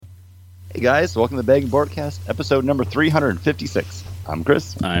Hey guys, welcome to the Bag and Broadcast, episode number 356. I'm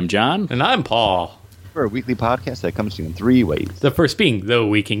Chris. I'm John. And I'm Paul. We're a weekly podcast that comes to you in three ways. The first being The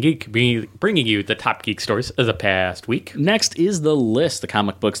Week in Geek, bringing you the top geek stories of the past week. Next is the list, the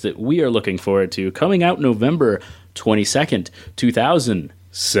comic books that we are looking forward to, coming out November 22nd,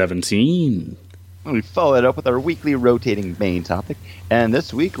 2017. We follow it up with our weekly rotating main topic, and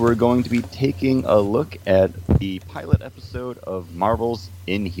this week we're going to be taking a look at the pilot episode of Marvel's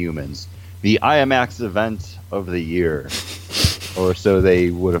Inhumans, the IMAX event of the year, or so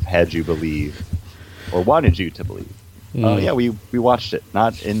they would have had you believe, or wanted you to believe. Yeah, we watched it,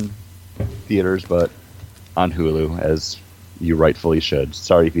 not in theaters, but on Hulu, as you rightfully should.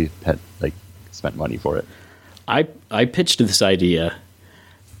 Sorry if you had spent money for it. I pitched this idea,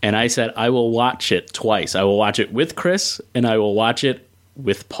 and I said I will watch it twice. I will watch it with Chris, and I will watch it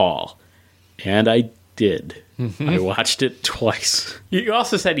with Paul. And I did. Mm-hmm. I watched it twice. You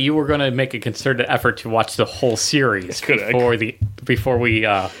also said you were going to make a concerted effort to watch the whole series before we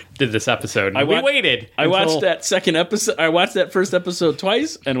did this episode. We waited. I watched that second episode. I watched that first episode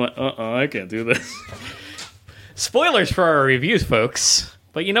twice, and went, I can't do this. Spoilers for our reviews, folks.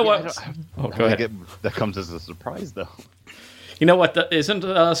 But you know what? Go ahead. That comes as a surprise, though. You know what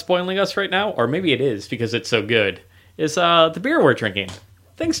isn't spoiling us right now? Or maybe it is because it's so good. Is the beer we're drinking.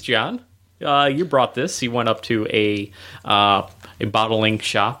 Thanks, John. You brought this. You went up to a bottling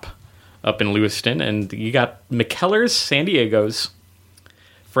shop up in Lewiston, and you got McKellar's San Diego's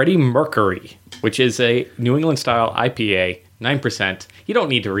Freddie Mercury, which is a New England-style IPA, 9%. You don't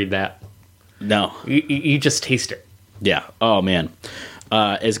need to read that. No. You just taste it. Yeah. Oh, man.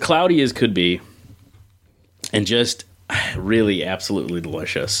 As cloudy as could be, and just really absolutely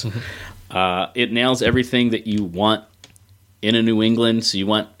delicious. Mm-hmm. It nails everything that you want in a New England. So you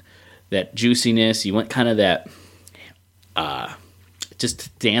want that juiciness. You want kind of that just to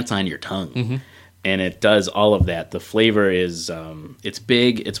dance on your tongue. Mm-hmm. And it does all of that. The flavor is it's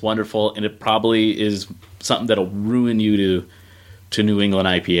big, it's wonderful, and it probably is something that'll ruin you to New England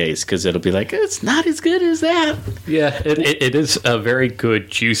IPAs, because it'll be like, it's not as good as that. Yeah, it is a very good,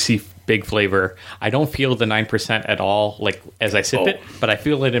 juicy, big flavor. I don't feel the 9% at all, like as I sip it, but I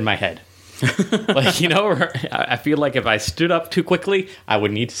feel it in my head. I feel like if I stood up too quickly, I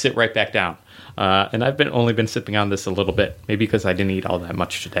would need to sit right back down. And I've only been sipping on this a little bit, maybe because I didn't eat all that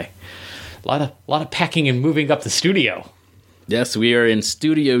much today. A lot of packing and moving up the studio. Yes, we are in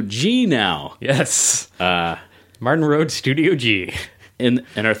Studio G now. Yes. Martin Road Studio G. And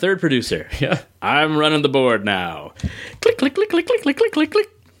our third producer. Yeah. I'm running the board now. Click, click, click, click, click, click, click, click, click.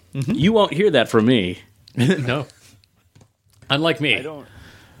 Mm-hmm. You won't hear that from me. No. Unlike me.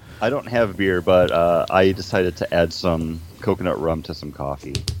 I don't have beer, but I decided to add some coconut rum to some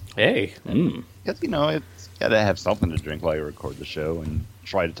coffee. Hey. Because, it's got to have something to drink while you record the show and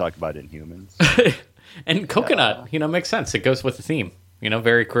try to talk about Inhumans. And coconut, makes sense. It goes with the theme.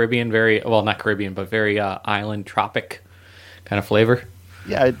 Very Caribbean, well, not Caribbean, but very island, tropic kind of flavor.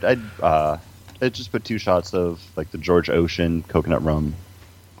 Yeah, I just put 2 shots of the George Ocean coconut rum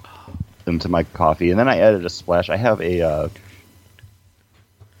into my coffee, and then I added a splash. I have a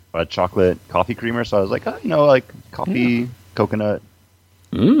chocolate coffee creamer, so I was like, coffee, coconut.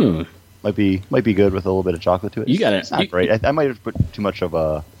 Might be good with a little bit of chocolate to it. You got it. It's not great. I might have put too much of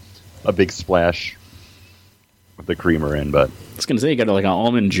a big splash with the creamer in, but I was going to say, you got an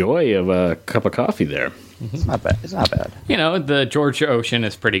almond joy of a cup of coffee there. Mm-hmm. It's not bad. It's not bad. The George Ocean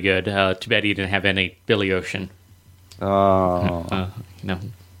is pretty good. Too bad you didn't have any Billy Ocean. Oh.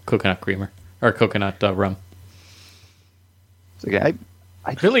 Coconut creamer. Or coconut rum. It's okay.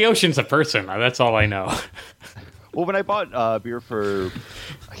 Billy Ocean's a person. That's all I know. Well, when I bought beer for,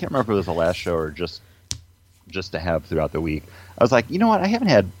 I can't remember if it was the last show or just to have throughout the week, I was like, you know what? I haven't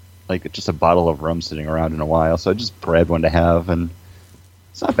had just a bottle of rum sitting around in a while, so I just grabbed one to have, and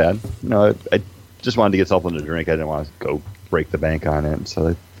it's not bad. I just wanted to get something to drink. I didn't want to go break the bank on it,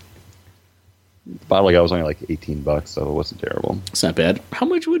 so the bottle I got was only $18, so it wasn't terrible. It's not bad. How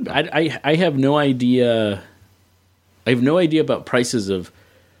much would I have no idea. I have no idea about prices of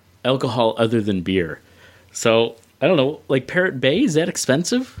alcohol other than beer. So I don't know. Parrot Bay, is that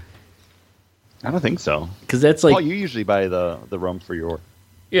expensive? I don't think so. Because that's Paul, you usually buy the rum for your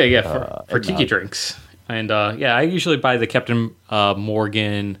for tiki drinks. And I usually buy the Captain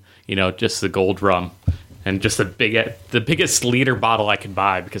Morgan, just the gold rum, and just the biggest liter bottle I can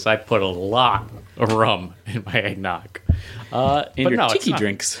buy, because I put a lot of rum in my eggnog. Tiki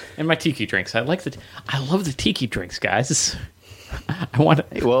drinks. And my tiki drinks. I love the tiki drinks, guys. I want to.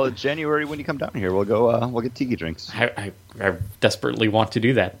 Hey, well, in January when you come down here, we'll go. We'll get tiki drinks. I desperately want to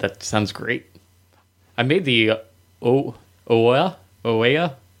do that. That sounds great. I made the Oea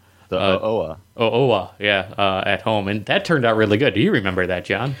The OOA. OOA, yeah, at home, and that turned out really good. Do you remember that,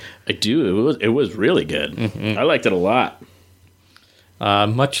 John? I do. It was really good. I liked it a lot.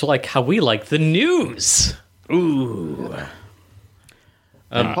 Much like how we like the news. Ooh.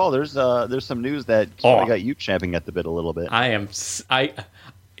 And Paul, there's some news that I got you champing at the bit a little bit. I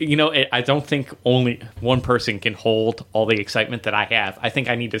don't think only one person can hold all the excitement that I have. I think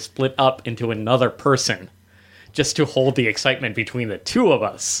I need to split up into another person just to hold the excitement between the two of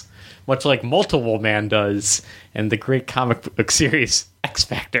us, much like Multiple Man does in the great comic book series X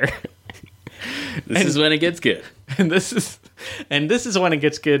Factor. This is when it gets good. And this is when it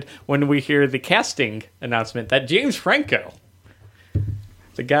gets good, when we hear the casting announcement that James Franco,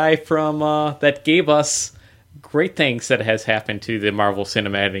 the guy from that gave us great things that has happened to the Marvel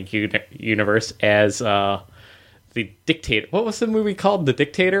Cinematic Universe as the Dictator. What was the movie called? The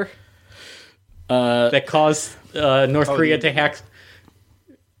Dictator? That caused North Korea to hack.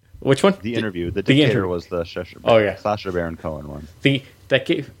 Which one? The Interview. The Dictator was the Sacha Baron Cohen one.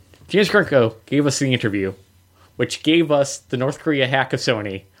 James Franco gave us The Interview, which gave us the North Korea hack of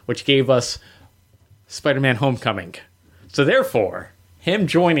Sony, which gave us Spider-Man: Homecoming. So therefore, him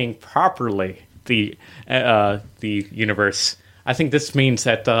joining properly the universe, I think this means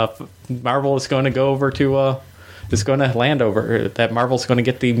that Marvel is going to go over to that Marvel's going to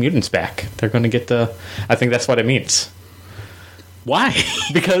get the mutants back. They're going to get I think that's what it means. Why?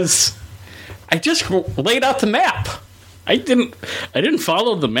 Because I just laid out the map. I didn't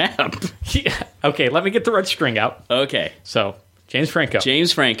follow the map. Yeah. Okay, let me get the red string out. Okay. So, James Franco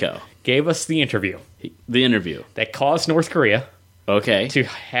gave us The Interview. The Interview. That caused North Korea to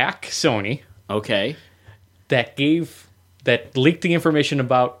hack Sony. Okay. That leaked the information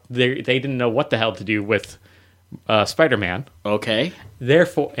about they didn't know what the hell to do with Spider-Man. Okay.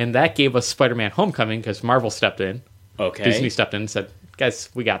 Therefore, and that gave us Spider-Man: Homecoming because Marvel stepped in. Okay. Disney stepped in and said, "Guys,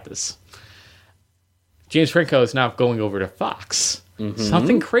 we got this." James Franco is now going over to Fox. Mm-hmm.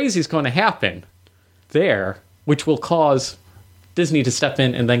 Something crazy is going to happen there, which will cause Disney to step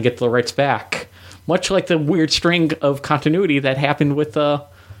in and then get the rights back, much like the weird string of continuity that happened with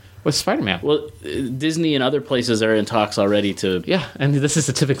Spider-Man. Well, Disney and other places are in talks already to. Yeah, and this is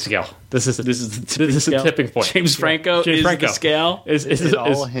the tipping scale. This is the tipping point. James Franco is the scale. It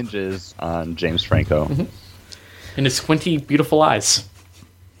all hinges on James Franco. Mm-hmm. And his squinty, beautiful eyes.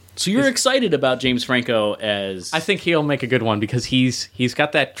 So you're excited about James Franco as... I think he'll make a good one because he's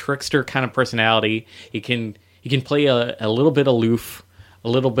got that trickster kind of personality. He can play a little bit aloof, a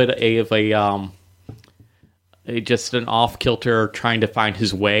little bit of just an off-kilter trying to find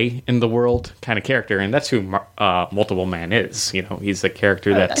his way in the world kind of character, and that's who Multiple Man is. You know, he's the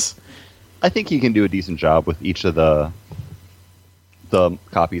character that's... I think he can do a decent job with each of the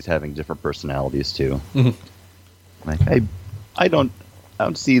copies having different personalities too. Mm-hmm. Like I don't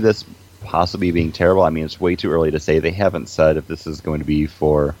see this possibly being terrible. I mean, it's way too early to say. They haven't said if this is going to be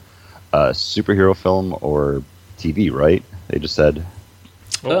for a superhero film or TV, right? They just said...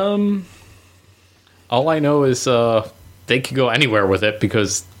 All I know is they could go anywhere with it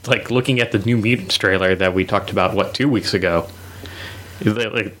because, like, looking at the New Mutants trailer that we talked about, 2 weeks ago,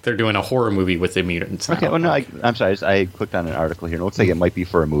 they're doing a horror movie with the mutants now. Okay, well, no, I'm sorry. I clicked on an article here. It looks like it might be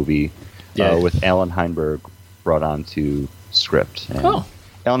for a movie with Alan Heinberg brought on to script. And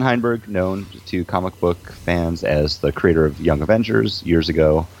Alan Heinberg, known to comic book fans as the creator of Young Avengers years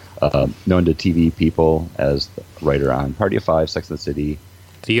ago, known to TV people as the writer on Party of Five, Sex and the City.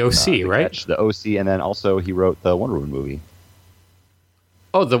 The OC, right? The OC, and then also he wrote the Wonder Woman movie.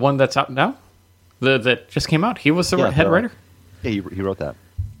 Oh, the one that's out now? That just came out? He was the head writer? Yeah, he wrote that.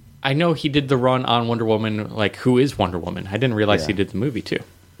 I know he did the run on Wonder Woman, like, who is Wonder Woman? I didn't realize he did the movie, too.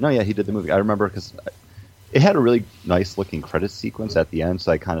 No, yeah, he did the movie. I remember because it had a really nice-looking credit sequence at the end,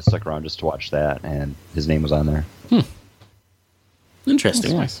 so I kind of stuck around just to watch that, and his name was on there.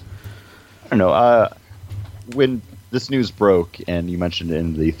 Interesting. Nice. I don't know. When this news broke, and you mentioned it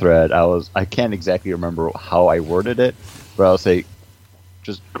in the thread, I can't exactly remember how I worded it, but I'll say,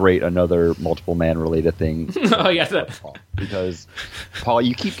 just great, another Multiple Man related thing. Oh, yeah. Because, Paul,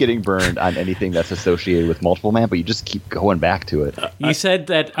 you keep getting burned on anything that's associated with Multiple Man, but you just keep going back to it. You said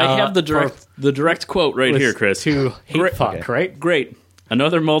that... I have the direct quote right here, Chris. To hate fuck, right? Great.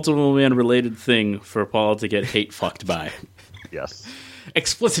 Another Multiple Man related thing for Paul to get hate fucked by. Yes.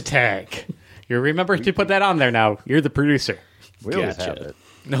 Explicit tag. You remember to put that on there now. You're the producer. We always have it.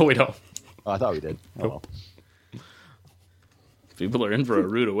 No, we don't. Oh, I thought we did. Oh, well. People are in for a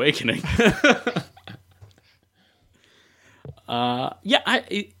rude awakening.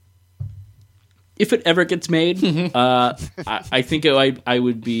 If it ever gets made, I think I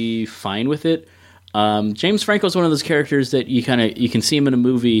would be fine with it. James Franco's one of those characters that you can see him in a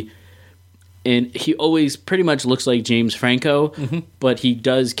movie And he always pretty much looks like James Franco, but he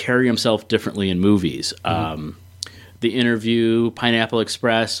does carry himself differently in movies. The Interview, Pineapple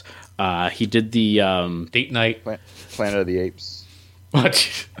Express. He did the Date Night. Planet of the Apes.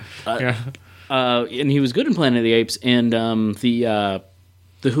 What? Yeah. and he was good in Planet of the Apes, and the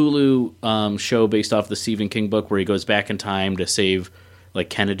Hulu show based off the Stephen King book where he goes back in time to save like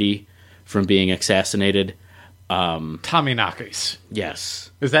Kennedy from being assassinated. Tommyknockers.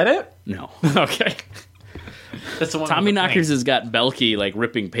 Yes. Is that it? No. Okay. That's the one. Tommyknockers has got Belky like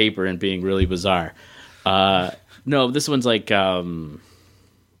ripping paper and being really bizarre. No, this one's like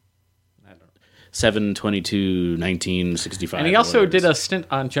 7/22/1965. And he also did a stint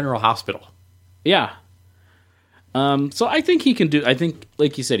on General Hospital. Yeah. So I think he can do. I think,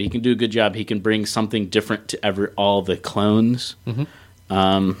 like you said, he can do a good job. He can bring something different to all the clones.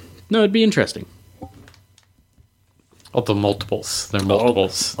 No, it'd be interesting. Oh, the multiples. They're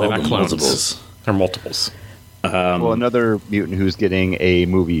multiples. They're not clones. Multiples. They're multiples. Well, another mutant who's getting a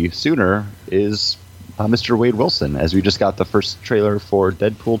movie sooner is Mr. Wade Wilson, as we just got the first trailer for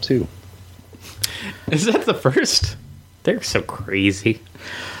Deadpool 2. Is that the first? They're so crazy.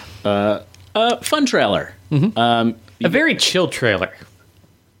 Fun trailer. A very chill trailer.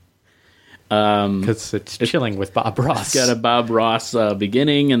 Because it's chilling with Bob Ross. It's got a Bob Ross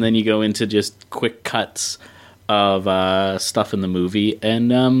beginning, and then you go into just quick cuts of stuff in the movie,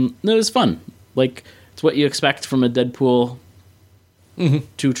 and it was fun. Like, it's what you expect from a Deadpool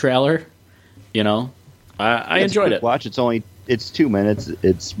 2 trailer. You know, I enjoyed it. Watch. It's 2 minutes.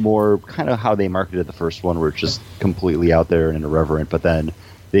 It's more kind of how they marketed the first one, where it's just completely out there and irreverent, but then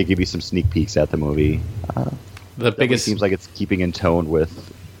they give you some sneak peeks at the movie. The biggest seems like it's keeping in tone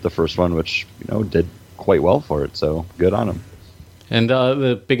with the first one, which did quite well for it. So good on them. And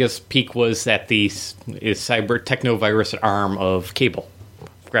the biggest peak was at the cyber technovirus arm of Cable,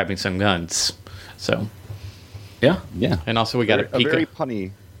 grabbing some guns. So Yeah. and also we got a peek. very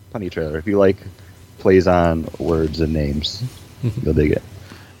punny trailer. If you like plays on words and names, you'll dig it.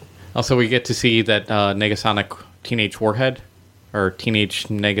 Also, we get to see that Negasonic Teenage Warhead, or Teenage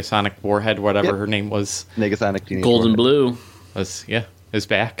Negasonic Warhead, whatever her name was. Negasonic Teenage Golden Warhead. Blue. Is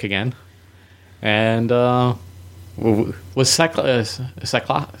back again. And was Colossus.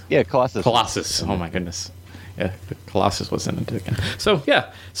 Yeah, Colossus. Colossus. Oh my goodness. Yeah, Colossus was in it again. So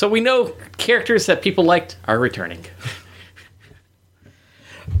yeah, so we know characters that people liked are returning.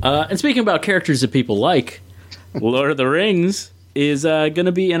 And speaking about characters that people like, Lord of the Rings is going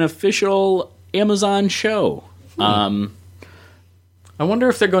to be an official Amazon show. I wonder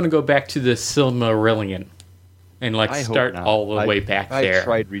if they're going to go back to the Silmarillion and I hope start not. all the way back there. I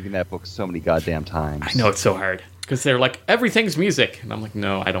tried reading that book so many goddamn times. I know it's so hard because they're like everything's music, and I'm like,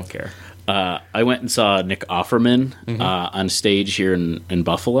 no, I don't care. I went and saw Nick Offerman on stage here in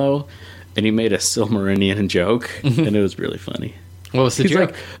Buffalo, and he made a Silmarillion joke, and it was really funny. What was the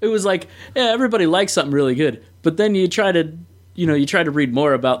joke? It was like, yeah, everybody likes something really good, but then you try to read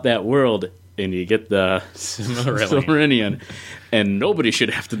more about that world, and you get the Silmarillion, and nobody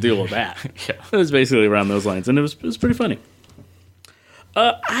should have to deal with that. Yeah. It was basically around those lines, and it was pretty funny.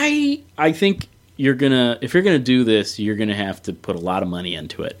 I think if you're gonna do this, you're gonna have to put a lot of money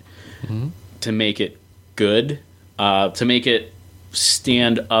into it to make it good, to make it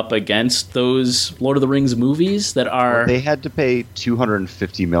stand up against those Lord of the Rings movies that are. They had to pay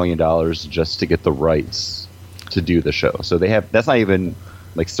 $250 million just to get the rights to do the show. So that's not even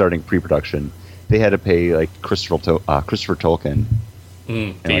like starting pre-production. They had to pay like Christopher Tolkien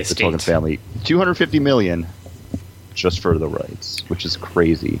and like the Tolkien family $250 million just for the rights, which is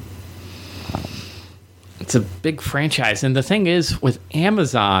crazy. It's a big franchise, and the thing is, with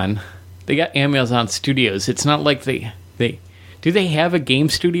Amazon, they got Amazon Studios. It's not like they do they have a game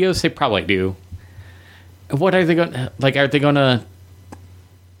studios? They probably do. What are they going to like? Are they going to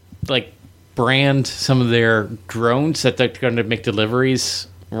like brand some of their drones that they're going to make deliveries?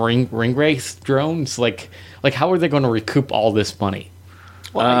 Ringwraith drones? Like how are they going to recoup all this money?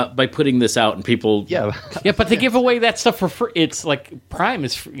 By putting this out and people. Yeah, but they give away that stuff for free. It's like Prime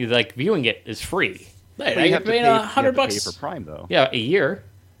is free, like viewing it is free. Hey, you I have to paid pay $100 for Prime though. Yeah, a year.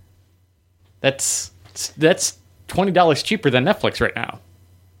 That's $20 cheaper than Netflix right now.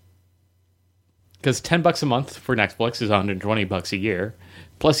 Because $10 a month for Netflix is $120 a year.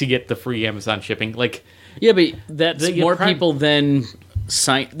 Plus, you get the free Amazon shipping. Like, yeah, but that's They get more Prime. people than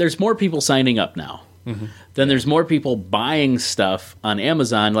there's more people signing up now. Then there's more people buying stuff on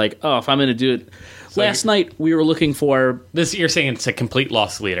Amazon. Like, oh, if I'm going to do it. Last night we were looking for. this, you're saying it's a complete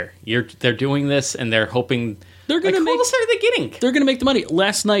loss leader. They're doing this and they're hoping. They're going to Who else are they getting? They're going to make the money.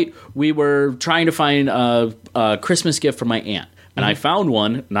 Last night we were trying to find a Christmas gift for my aunt. And I found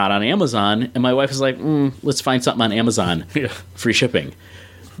one, not on Amazon, and my wife was like, let's find something on Amazon. Yeah. Free shipping.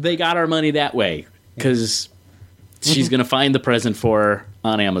 They got our money that way, because she's going to find the present for her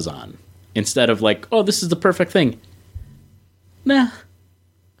on Amazon. Instead of like, oh, this is the perfect thing. Nah,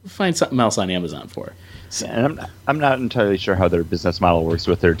 we'll find something else on Amazon for her. So, And I'm not entirely sure how their business model works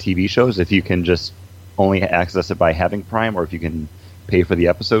with their TV shows. If you can just only access it by having Prime, or if you can pay for the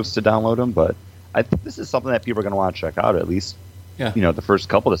episodes to download them. But I think this is something that people are going to want to check out, at least, the first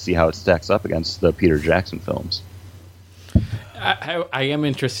couple, to see how it stacks up against the Peter Jackson films. I am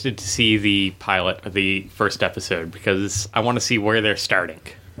interested to see the pilot of the first episode, because I want to see where they're starting.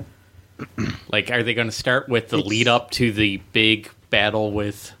 Like, are they going to start with the lead up to the big battle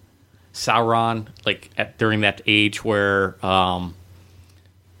with Sauron, like during that age where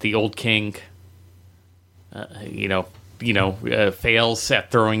the old king, fails at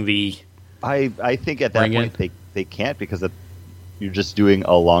throwing the. I think at that Ring point they can't, because you're just doing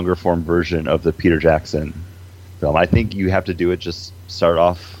a longer form version of the Peter Jackson film. I think you have to do it, just start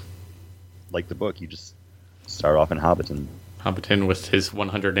off like the book. You just start off in Hobbiton. Hobbiton was his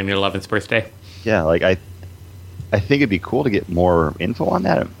 111th birthday. Yeah, like I think it'd be cool to get more info on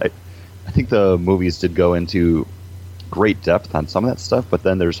that. I think the movies did go into great depth on some of that stuff, but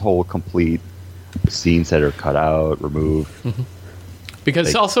then there's whole complete scenes that are cut out, removed,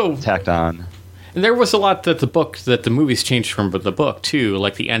 because also tacked on. And there was a lot that the movies changed from the book too.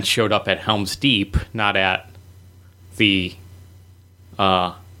 Like the Ents showed up at Helm's Deep, not at the,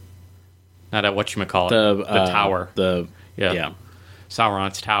 not at whatchamacallit, the tower. Yeah.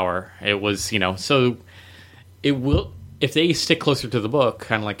 Sauron's tower. It was, so it will, if they stick closer to the book,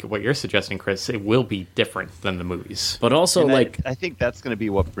 kind of like what you're suggesting, Chris, it will be different than the movies. but also, And like, I think that's going to be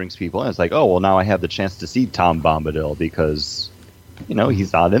what brings people in. It's like, oh, well, now I have the chance to see Tom Bombadil, because,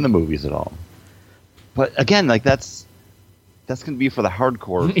 he's not in the movies at all. But again, like that's going to be for the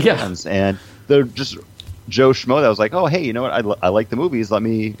hardcore fans, and they're just Joe Schmo that was like, oh, hey, you know what? I like the movies. Let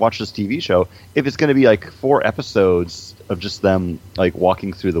me watch this TV show. If it's going to be like 4 episodes of just them like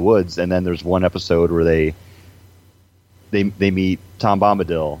walking through the woods, and then there's one episode where they meet Tom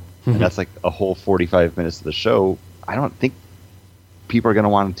Bombadil, and that's like a whole 45 minutes of the show, I don't think people are going to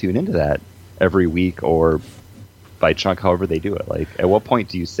want to tune into that every week or by chunk, however they do it. Like, at what point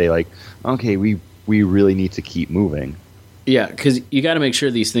do you say, like, okay, we really need to keep moving? yeah, because you got to make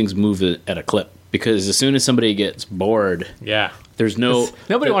sure these things move at a clip. Because as soon as somebody gets bored, there's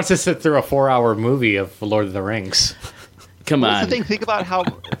nobody wants to sit through a 4-hour movie of Lord of the Rings. Come Well, on. that's the thing. Think about how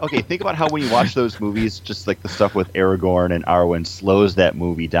when you watch those movies, just like the stuff with Aragorn and Arwen slows that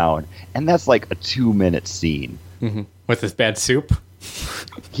movie down, and that's like a 2-minute scene With this bad soup.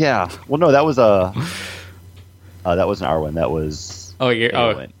 Yeah. Well, no, that was that wasn't Arwen. That was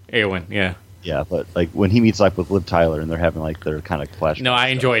Eowyn, yeah. Yeah, but like when he meets up with Liv Tyler and they're having like their kind of flash. No, I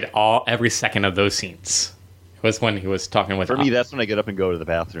enjoyed every second of those scenes. It was when he was talking with. For me, that's when I get up and go to the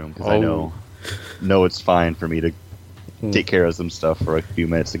bathroom, because I know it's fine for me to take care of some stuff for a few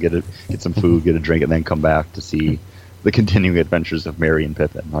minutes to get some food, get a drink, and then come back to see the continuing adventures of Merry and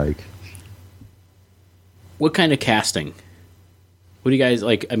Pippin. Like, What kind of casting? What do you guys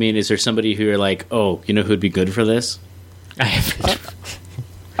like? I mean, is there somebody who are like, oh, you know who'd be good for this?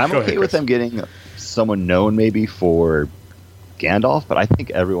 I'm Go okay ahead, with Chris. them getting someone known maybe for Gandalf, but I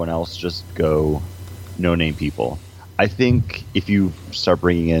think everyone else just go no-name people. I think if you start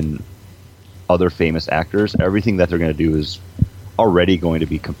bringing in other famous actors, everything that they're going to do is already going to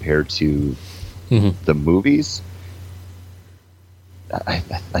be compared to the movies. I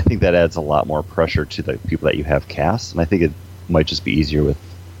think that adds a lot more pressure to the people that you have cast, and I think it might just be easier with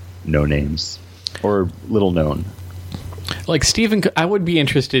no names or little known. Like I would be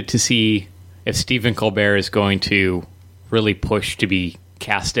interested to see if Stephen Colbert is going to really push to be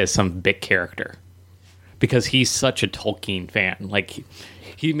cast as some big character, because he's such a Tolkien fan. Like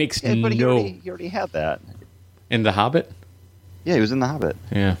he makes But he already had that in The Hobbit. Yeah, he was in The Hobbit.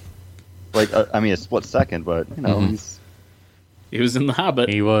 Yeah, Like I mean, a split second, but he's He was in The Hobbit.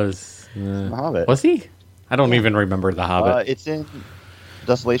 he was. in The Hobbit. Was he? I don't even remember The Hobbit. It's in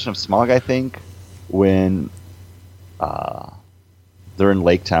Desolation of Smaug, I think, when they're in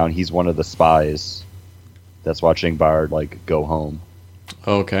Lake Town. He's one of the spies that's watching Bard like go home.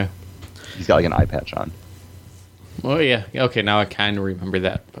 Okay. He's got like an eye patch on. Oh yeah. Okay, now I kind of remember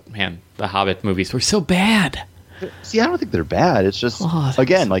that. But man, the Hobbit movies were so bad. See, I don't think they're bad. It's just Oh,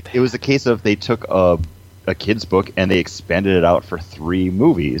 again, like it was a case of they took a kid's book and they expanded it out for 3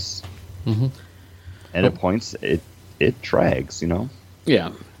 movies, and at points it drags,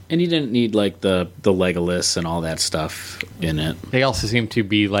 Yeah. And you didn't need like the Legolas and all that stuff in it. They also seem to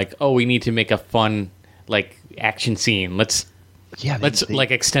be like, oh, we need to make a fun like action scene. Let's Yeah, Let's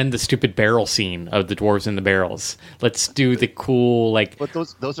extend the stupid barrel scene of the dwarves in the barrels. Let's do the cool But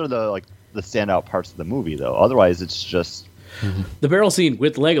those are the standout parts of the movie, though. Otherwise, it's just The barrel scene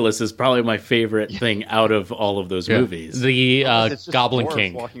with Legolas is probably my favorite thing out of all of those movies. The it's just Goblin dwarves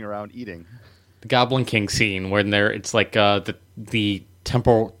King, walking around eating. the Goblin King scene when it's like the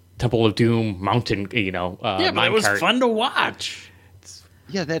Temple of Doom mountain. Yeah, but it was minecart. fun to watch.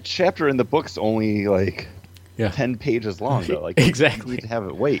 Yeah, that chapter in the book's only 10 pages long, though. Exactly. You need to have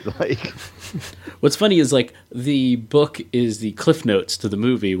it wait. What's funny is the book is the cliff notes to the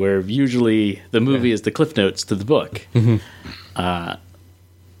movie, where usually the movie is the cliff notes to the book.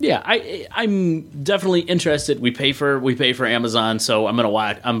 Yeah, I'm definitely interested. We pay for Amazon, so I'm gonna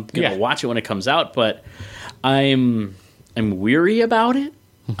watch. I'm gonna watch it when it comes out, but I'm weary about it.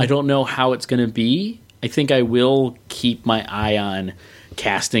 I don't know how it's gonna be. I think I will keep my eye on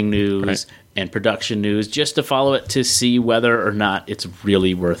casting news and production news just to follow it to see whether or not it's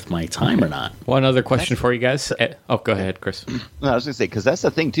really worth my time or not. One other question for you guys. Go ahead, Chris. No, I was going to say, because that's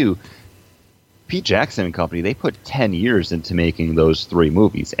the thing, too. Pete Jackson and company, they put 10 years into making those 3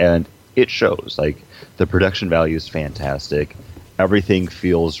 movies, and it shows. The production value is fantastic. Everything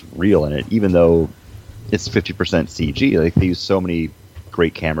feels real in it, even though it's 50% CG. They use so many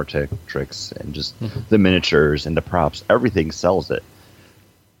great camera tricks and just the miniatures and the props. Everything sells it.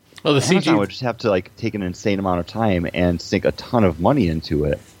 Well, the Amazon CG would just have to take an insane amount of time and sink a ton of money into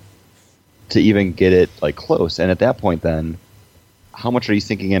it to even get it close. And at that point, then, how much are you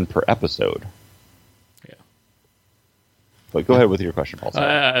sinking in per episode? Yeah. But go ahead with your question, Paul.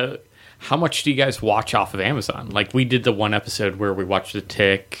 How much do you guys watch off of Amazon? We did the one episode where we watched The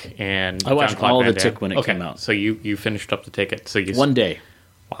Tick, and I watched Jean-Claude all of Van The Damme. Tick when it came out. So you finished up The Ticket. So you One day.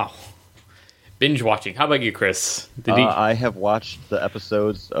 Wow. Binge watching. How about you, Chris? I have watched the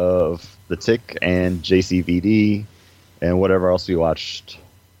episodes of The Tick and JCVD and whatever else we watched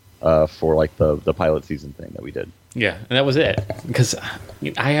for the pilot season thing that we did. Yeah, and that was it. Because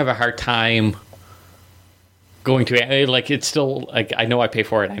I have a hard time going to it's still I know I pay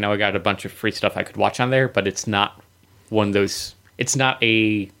for it. I know I got a bunch of free stuff I could watch on there, but it's not one of those. It's not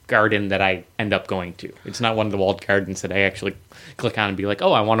a garden that I end up going to. It's not one of the walled gardens that I actually click on and be like,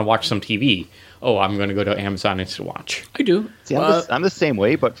 oh, I want to watch some TV. Oh, I'm going to go to Amazon Instant Watch. I do. See, I'm the same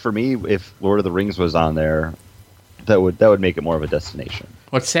way, but for me, if Lord of the Rings was on there, that would make it more of a destination.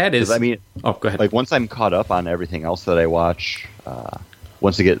 What's sad is, oh, go ahead. Once I'm caught up on everything else that I watch,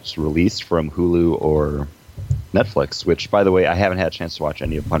 once it gets released from Hulu or Netflix, which, by the way, I haven't had a chance to watch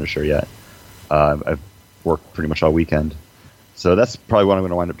any of Punisher yet. I've worked pretty much all weekend. So that's probably what I'm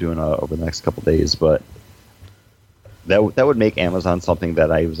going to wind up doing over the next couple days. But that would make Amazon something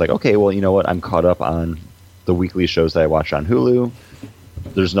that I was like, okay, well, you know what? I'm caught up on the weekly shows that I watch on Hulu.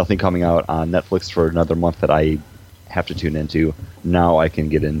 There's nothing coming out on Netflix for another month that I have to tune into. Now I can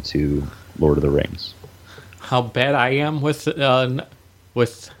get into Lord of the Rings. How bad I am with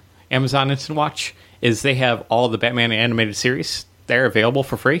Amazon Instant Watch is they have all the Batman animated series. They're available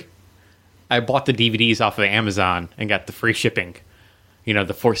for free. I bought the DVDs off of Amazon and got the free shipping, the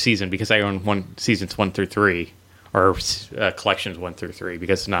 4th season, because I own seasons 1 through 3, or collections 1 through 3,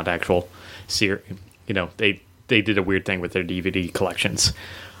 because it's not actual series. They did a weird thing with their DVD collections.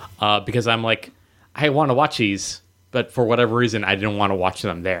 Because I'm like, I want to watch these, but for whatever reason, I didn't want to watch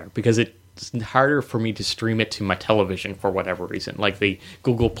them there, because it's harder for me to stream it to my television for whatever reason. The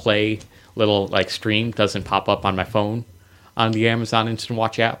Google Play little stream doesn't pop up on my phone on the Amazon Instant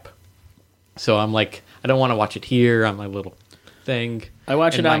Watch app. So I'm like, I don't want to watch it here on my little thing. I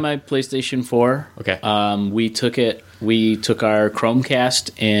watch it on my PlayStation 4. Okay. We took our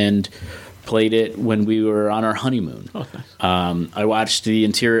Chromecast and played it when we were on our honeymoon. Oh, nice. I watched the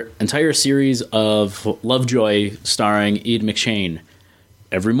entire series of Lovejoy starring Ian McShane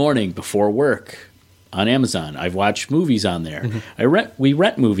every morning before work on Amazon. I've watched movies on there. Mm-hmm. We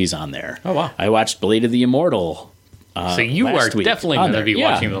rent movies on there. Oh, wow. I watched Blade of the Immortal. So you are definitely going to be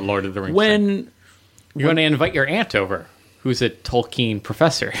watching the Lord of the Rings. You're going to invite your aunt over, who's a Tolkien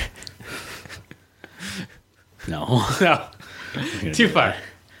professor. No. No. Too far.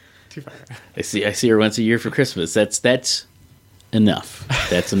 I see her once a year for Christmas. That's enough.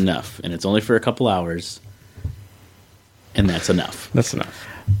 That's enough. And it's only for a couple hours. And that's enough. That's enough.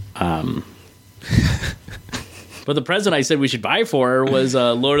 But the present I said we should buy for her was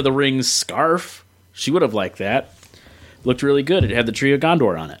a Lord of the Rings scarf. She would have liked that. Looked really good. It had the Tree of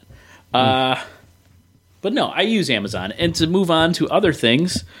Gondor on it. But no, I use Amazon. And to move on to other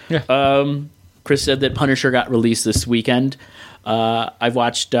things, Chris said that Punisher got released this weekend. I've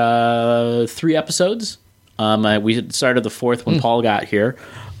watched 3 episodes. We started the 4th when Paul got here.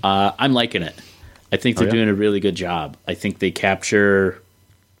 I'm liking it. I think they're doing a really good job. I think they capture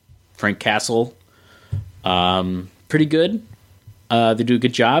Frank Castle pretty good. They do a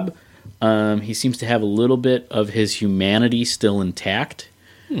good job. He seems to have a little bit of his humanity still intact.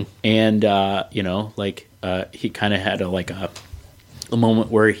 And, he kind of had a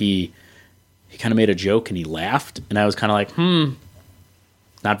moment where he kind of made a joke and he laughed. And I was kind of like,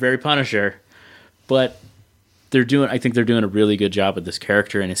 not very Punisher. But I think they're doing a really good job with this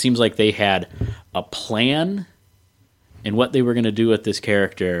character. And it seems like they had a plan in what they were going to do with this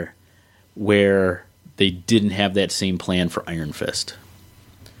character where they didn't have that same plan for Iron Fist.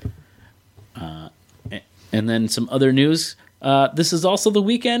 And then some other news. This is also the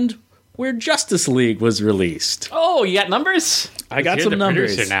weekend where Justice League was released. Oh, you got numbers? I got some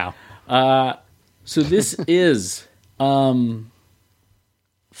numbers now. So this is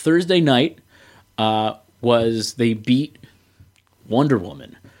Thursday night. They beat Wonder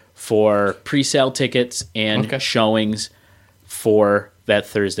Woman for pre-sale tickets and showings for that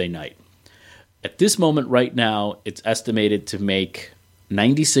Thursday night. At this moment right now, it's estimated to make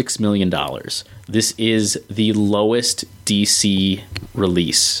 $96 million. This is the lowest DC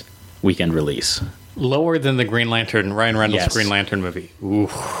weekend release. Lower than the Green Lantern, Ryan Reynolds' Green Lantern movie. Ooh.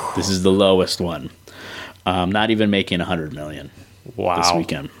 This is the lowest one. Not even making $100 million this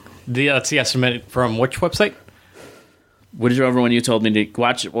weekend. That's the estimate from which website? Whichever one you told me to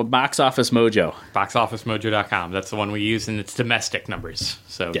watch. Well, Box Office Mojo. BoxOfficeMojo.com. That's the one we use, and it's domestic numbers.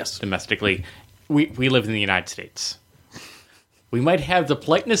 So domestically, we live in the United States. We might have the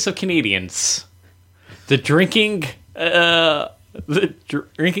politeness of Canadians, the drinking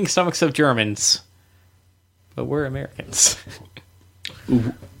stomachs of Germans, but we're Americans.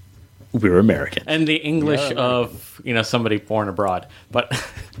 We're American. And the English of somebody born abroad, but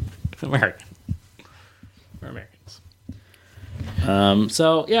American. We're Americans.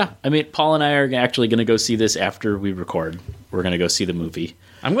 Paul and I are actually going to go see this after we record. We're going to go see the movie.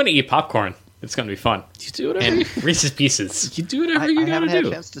 I'm going to eat popcorn. It's going to be fun. You do whatever. Reese's Pieces. You do whatever you got to do. I haven't had a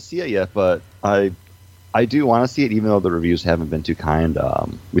chance to see it yet, but I do want to see it, even though the reviews haven't been too kind.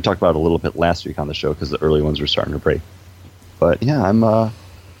 We talked about it a little bit last week on the show because the early ones were starting to break. But yeah, I'm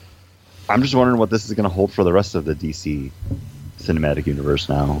just wondering what this is going to hold for the rest of the DC cinematic universe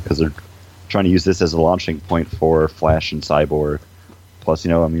now, because they're trying to use this as a launching point for Flash and Cyborg. Plus,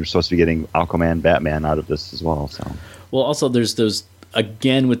 you're supposed to be getting Aquaman, Batman out of this as well. So, well, also there's those.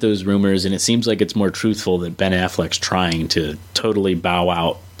 Again, with those rumors, and it seems like it's more truthful that Ben Affleck's trying to totally bow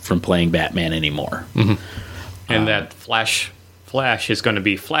out from playing Batman anymore. Mm-hmm. And that Flash is going to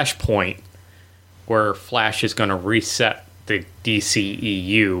be Flashpoint, where Flash is going to reset the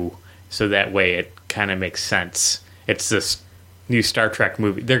DCEU, so that way it kind of makes sense. It's this new Star Trek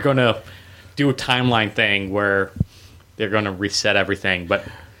movie. They're going to do a timeline thing where they're going to reset everything, but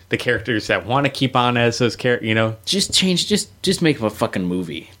the characters that want to keep on as those characters, just make them a fucking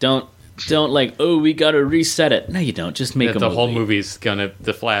movie. Don't we got to reset it. No, you don't. Just make a movie. The whole movie's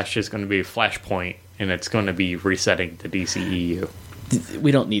the Flash is going to be Flashpoint, and it's going to be resetting the DCEU.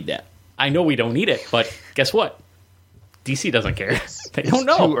 We don't need that. I know we don't need it, but guess what? DC doesn't care. They don't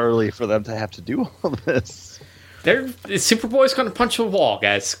know. It's too early for them to have to do all this. Superboy's going to punch a wall,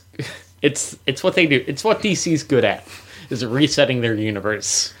 guys. It's what they do. It's what DC's good at, is resetting their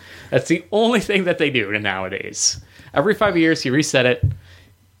universe. That's the only thing that they do nowadays. Every 5 years, you reset it.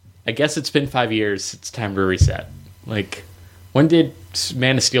 I guess it's been 5 years. It's time to reset. When did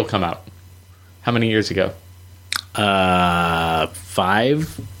Man of Steel come out? How many years ago? 5.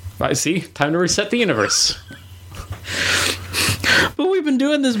 See? Time to reset the universe. But we've been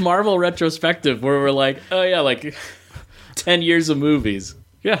doing this Marvel retrospective where we're like, 10 years of movies.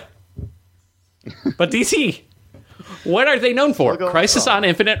 Yeah. But DC... what are they known for? Crisis on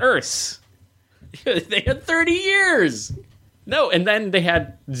Infinite Earths. They had 30 years. No, and then they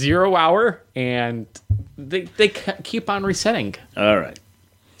had 0 Hour, and they keep on resetting. All right.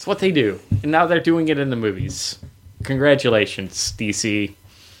 It's what they do. And now they're doing it in the movies. Congratulations, DC.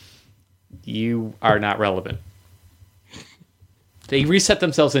 You are not relevant. They reset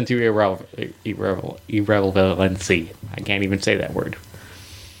themselves into irrelevancy. I can't even say that word.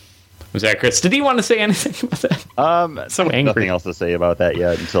 Was that Chris? Did he want to say anything about that? So angry. Nothing else to say about that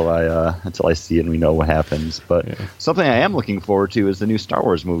yet until I see it and we know what happens. But something I am looking forward to is the new Star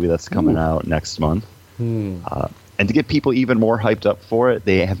Wars movie that's coming out next month. And to get people even more hyped up for it,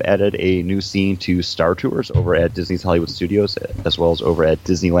 they have added a new scene to Star Tours over at Disney's Hollywood Studios, as well as over at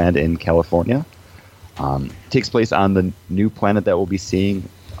Disneyland in California. Takes place on the new planet that we'll be seeing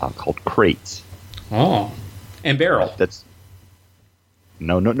called Crate. Oh, and Barrel. That's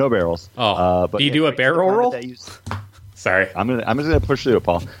no barrels. Oh, but do you do a barrel roll? Sorry. I'm just gonna push through it,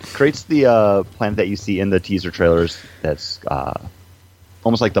 Paul. Crate's the planet that you see in the teaser trailers. That's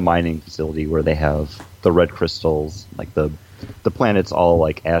almost like the mining facility where they have the red crystals. Like the planet's all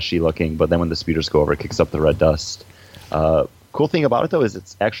like ashy looking, but then when the speeders go over, it kicks up the red dust. Cool thing about it though is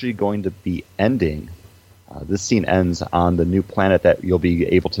it's actually going to be ending. This scene ends on the new planet that you'll be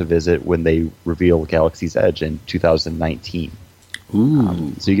able to visit when they reveal Galaxy's Edge in 2019.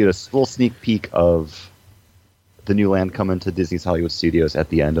 Ooh. So you get a little sneak peek of the new land coming to Disney's Hollywood Studios at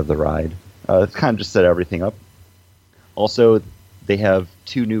the end of the ride. It's kind of just set everything up. Also, they have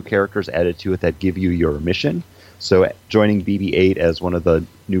 2 new characters added to it that give you your mission. So joining BB-8 as one of the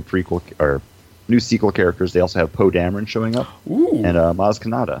new prequel or new sequel characters, they also have Poe Dameron showing up. Ooh. And Maz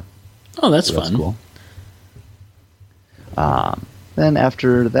Kanata. Oh, that's So fun. that's cool. Then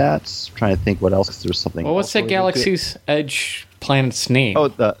after that, I'm trying to think what else, because there's something Well, what's else that related to it. Galaxy's Edge planet's name? Oh,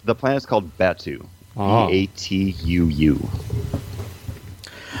 the planet's called Batu. Oh. Batu.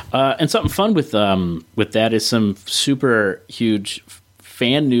 And something fun with that is some super huge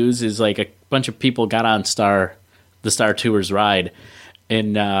fan news. Is like a bunch of people got on the Star Tours ride,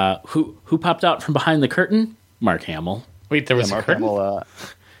 and who popped out from behind the curtain? Mark Hamill. Wait, there was a Mark curtain? Hamill,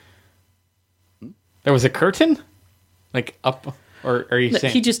 There was a curtain? Like up? Or are you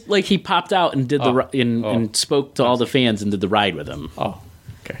saying... He just he popped out and did and spoke to all the fans and did the ride with them. Oh,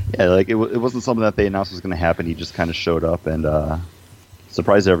 okay. yeah, like it wasn't something that they announced was going to happen. He just kind of showed up and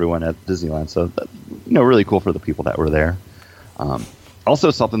surprised everyone at Disneyland. So, that, really cool for the people that were there. Also,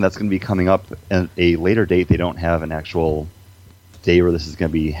 something that's going to be coming up at a later date. They don't have an actual day where this is going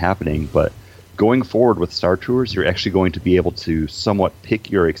to be happening, but going forward with Star Tours, you're actually going to be able to somewhat pick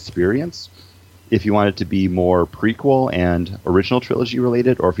your experience. If you want it to be more prequel and original trilogy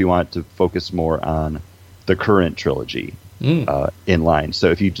related, or if you want it to focus more on the current trilogy in line.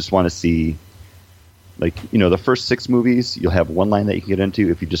 So if you just want to see, the first 6 movies, you'll have one line that you can get into.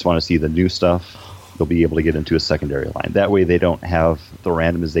 If you just want to see the new stuff, you'll be able to get into a secondary line. That way they don't have the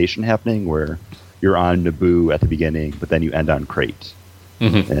randomization happening where you're on Naboo at the beginning, but then you end on Crate.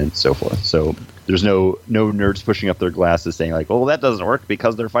 And so forth. So there's no nerds pushing up their glasses saying like, "Oh, that doesn't work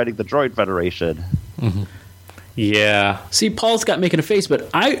because they're fighting the Droid Federation." Yeah. See, Paul's got making a face, but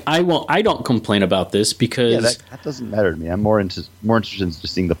I won't. I don't complain about this because that doesn't matter to me. I'm more interested in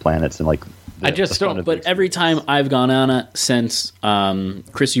just seeing the planets and like. I just the fun don't- of the But every time I've gone on it since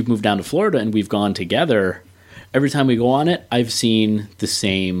Chris, you've moved down to Florida and we've gone together. Every time we go on it, I've seen the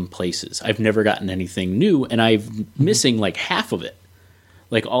same places. I've never gotten anything new, and I'm missing like half of it,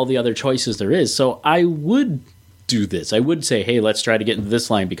 like all the other choices there is. So I would do this. I would say, hey, let's try to get into this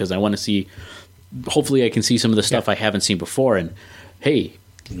line because I want to see. Hopefully, I can see some of the stuff I haven't seen before, and hey,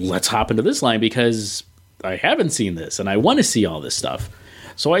 let's hop into this line because I haven't seen this and I want to see all this stuff.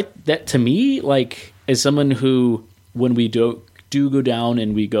 So that to me, like as someone who, when we do go down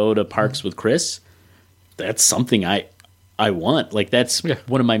and we go to parks with Chris, that's something I want. Like that's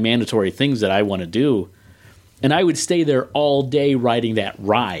one of my mandatory things that I want to do, and I would stay there all day riding that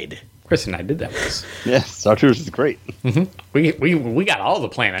ride. Chris and I did that once. Yeah, Star Tours is great. We got all the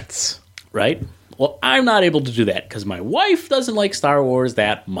planets. Right? Well, I'm not able to do that because my wife doesn't like Star Wars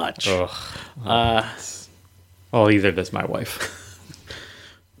that much. Well, either does my wife.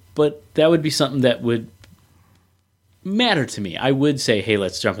 But that would be something that would matter to me. I would say, hey,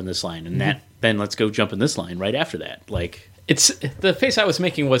 let's jump in this line, and then let's go jump in this line right after that. Like, It's the face I was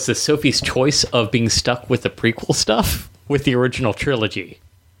making was the Sophie's choice of being stuck with the prequel stuff with the original trilogy.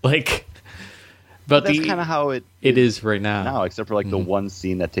 Like, but That's kind of how it is right now. now, except for like the one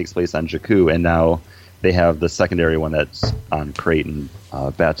scene that takes place on Jakku, and now they have the secondary one that's on Crate and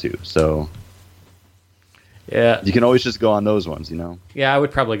Batu. So Yeah, you can always just go on those ones, yeah, I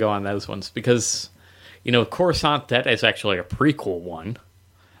would probably go on those ones because, Coruscant, that is actually a prequel one.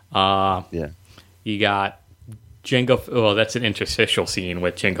 Yeah. You got Jango. Well, that's an interstitial scene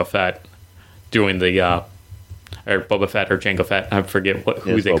with Jango Fett doing the or Boba Fett or Jango Fett. I forget who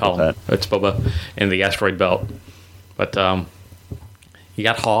It's they Boba call him. Fett. It's Boba in the asteroid belt. But you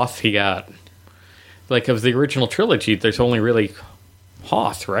got Hoth. You got of the original trilogy. There's only really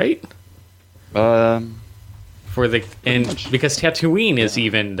Hoth, right? For the because Tatooine is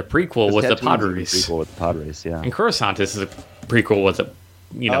even the prequel with the pod race, Prequel with the pod race, yeah. and Coruscant is the prequel with the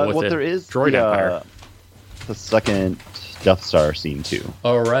with the there is droid empire. The second Death Star scene too.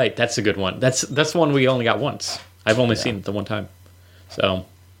 Oh, right. That's a good one. That's the one we only got once. I've only seen it the one time. So,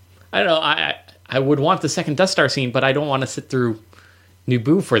 I don't know. I would want the second Death Star scene, but I don't want to sit through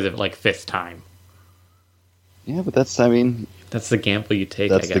Naboo for the, fifth time. Yeah, but that's That's the gamble you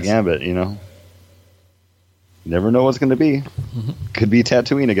take, I that's guess. the gambit, You never know what's going to be. Could be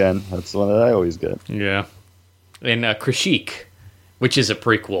Tatooine again. That's the one that I always get. Yeah. in Kashyyyk, which is a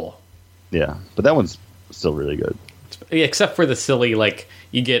prequel. Yeah, but that one's still really good. Except for the silly, like,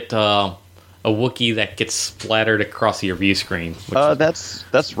 you get a Wookiee that gets splattered across your view screen.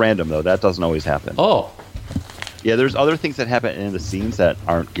 That's random, though. That doesn't always happen. Oh. Yeah, there's other things that happen in the scenes that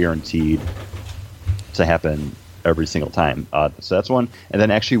aren't guaranteed to happen every single time. So that's one. And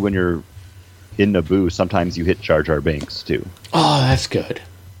then actually when you're in Naboo, sometimes you hit Jar Jar Binks, too. Oh, that's good.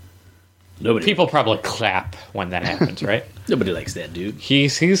 Nobody. People probably clap when that happens, right? Nobody likes that dude.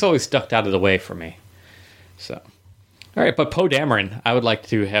 He's always ducked out of the way for me. So, all right, but Poe Dameron, I would like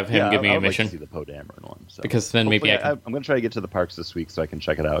to have him give me I a would mission. like to see the Poe Dameron one. So. Because then maybe Hopefully, I'm going to try to get to the parks this week so I can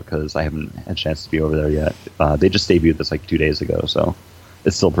check it out because I haven't had a chance to be over there yet. They just debuted this like 2 days ago, so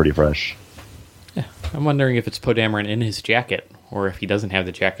it's still pretty fresh. Yeah, I'm wondering if it's Poe Dameron in his jacket or if he doesn't have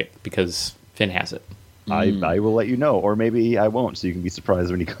the jacket because Finn has it. I will let you know, or maybe I won't, so you can be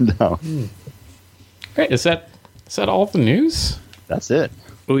surprised when you come down. Great. Is that all the news? That's it.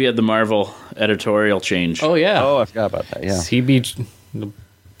 We had the Marvel editorial change. Oh yeah. Oh, I forgot about that. Yeah, CB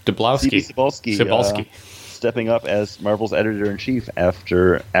Dablowski. CB Cebulski, stepping up as Marvel's editor-in-chief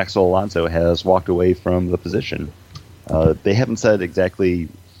after Axel Alonso has walked away from the position. They haven't said exactly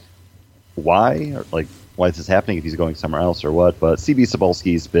why, or like why this is happening, if he's going somewhere else or what, but CB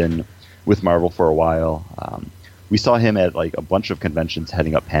Cebulski's been with Marvel for a while. We saw him at like a bunch of conventions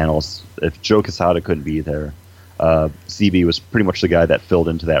heading up panels. If Joe Quesada couldn't be there, CB was pretty much the guy that filled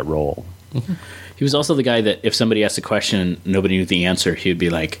into that role. Mm-hmm. He was also the guy that if somebody asked a question and nobody knew the answer, he'd be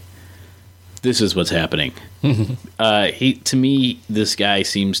like, "This is what's happening." To me, this guy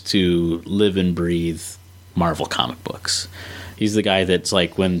seems to live and breathe Marvel comic books. He's the guy that's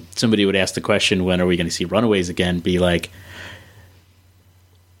like, when somebody would ask the question, "When are we going to see Runaways again?" be like,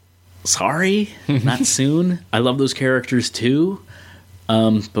 "Sorry, not soon. I love those characters too,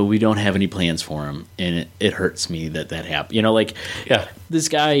 but we don't have any plans for them," and it hurts me that happened. You know, like, Yeah. this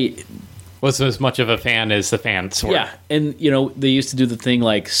guy Wasn't as much of a fan as the fans were. yeah, and you know they used to do the thing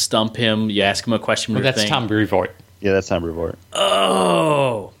like stump him. You ask him a question. Well, that's thing. Tom Brevoort. Yeah, that's Tom Brevoort.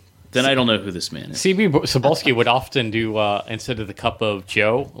 Oh, then I don't know who this man is. CB Cebulski would often do instead of the cup of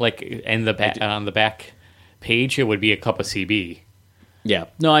Joe, like in the on the back page, it would be a cup of CB Yeah,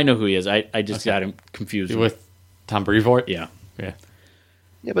 no, I know who he is. I just got him confused with Tom Brevoort. Yeah. Yeah.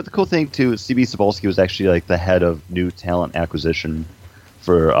 Yeah, but the cool thing too, CB Cebulski was actually like the head of new talent acquisition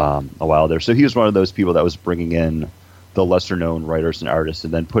for a while there. So he was one of those people that was bringing in the lesser known writers and artists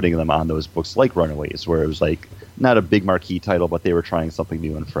and then putting them on those books like Runaways, where it was like not a big marquee title, but they were trying something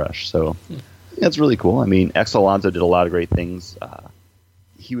new and fresh. So that's really cool. I mean, Axel Alonso did a lot of great things.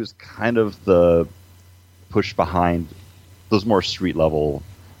 He was kind of the push behind those more street level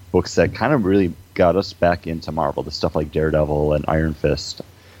books that kind of really got us back into Marvel, the stuff like Daredevil and Iron Fist.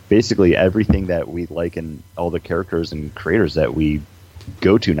 Basically everything that we like and all the characters and creators that we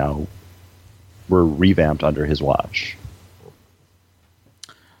go to now were revamped under his watch.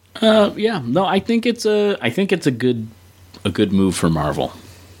 Yeah, no, I think it's a good move for Marvel.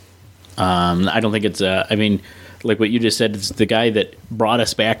 I don't think it's I mean, like what you just said, it's the guy that brought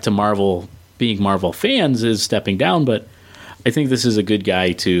us back to Marvel, being Marvel fans, is stepping down, but I think this is a good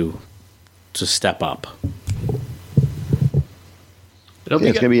guy to step up. It'll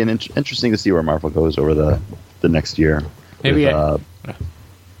It's going to be interesting to see where Marvel goes over the next year. Maybe with,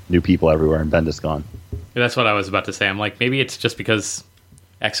 new people everywhere and Bendis gone. That's what I was about to say. I'm like, maybe it's just because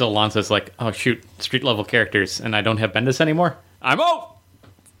Axel Alonso's like, oh shoot, street level characters, and I don't have Bendis anymore. I'm out.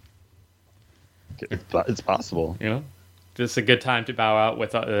 It's possible. You know, this is a good time to bow out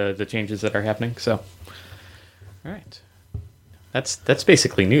with the changes that are happening. So, all right, that's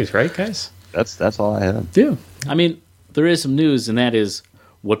basically news, right, guys? That's all I had. Yeah, I mean, there is some news, and that is,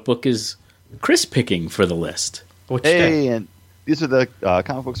 what book is Chris picking for the list? Which day? And these are the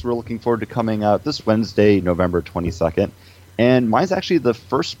comic books we're looking forward to coming out this Wednesday, November 22nd. And mine's actually the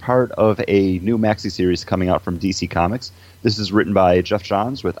first part of a new maxi series coming out from DC Comics. This is written by Jeff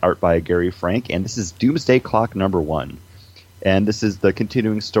Johns with art by Gary Frank, and this is Doomsday Clock #1. And this is the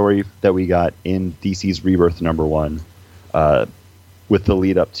continuing story that we got in DC's Rebirth #1, with the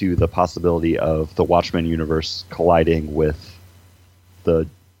lead up to the possibility of the Watchmen universe colliding with the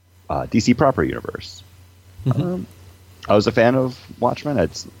DC proper universe. Mm-hmm. I was a fan of Watchmen.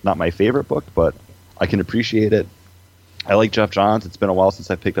 It's not my favorite book, but I can appreciate it. I like Jeff Johns. It's been a while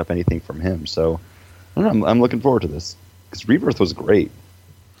since I picked up anything from him, so I don't know, I'm looking forward to this because Rebirth was great.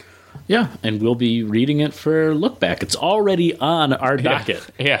 Yeah, and we'll be reading it for Look Back. It's already on our docket.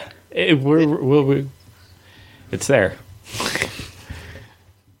 Yeah, it's there.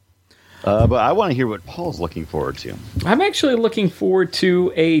 But I want to hear what Paul's looking forward to. I'm actually looking forward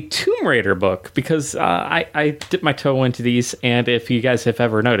to a Tomb Raider book because I dipped my toe into these, and if you guys have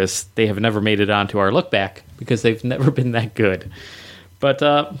ever noticed, they have never made it onto our look back because they've never been that good. But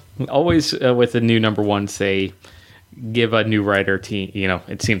always with the new number ones, they give a new writer team.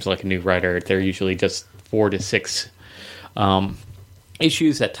 It seems like a new writer. They're usually just 4 to 6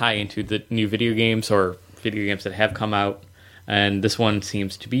 issues that tie into the new video games or video games that have come out. And this one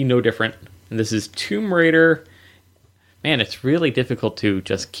seems to be no different. And this is Tomb Raider. Man, it's really difficult to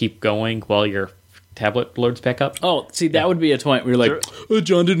just keep going while your tablet loads back up. Oh, see, that would be a point where you're like,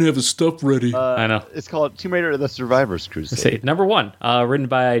 John didn't have his stuff ready. I know. It's called Tomb Raider: The Survivor's Crusade. Say, number 1, written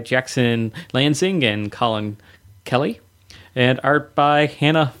by Jackson Lansing and Colin Kelly, and art by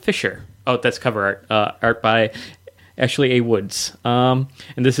Hannah Fisher. Oh, that's cover art. Art by Ashley A. Woods. And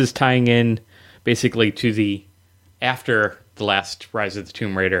this is tying in basically to the after the last Rise of the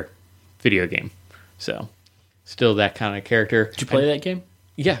Tomb Raider video game. So, still that kind of character. Did you play that game?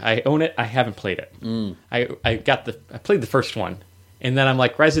 Yeah, I own it. I haven't played it. I played the first one, and then I'm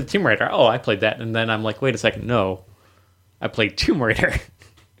like, Rise of the Tomb Raider. Oh, I played that, and then I'm like, wait a second, no, I played Tomb Raider,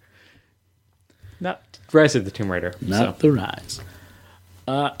 not Rise of the Tomb Raider. Not the Rise.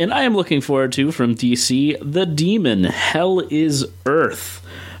 And I am looking forward to, from DC, The Demon, Hell is Earth.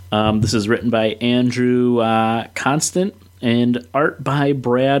 This is written by Andrew Constant and art by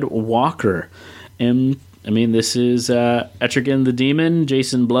Brad Walker. And, I mean, this is Etrigan the Demon,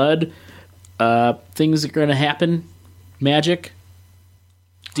 Jason Blood. Things are going to happen. Magic.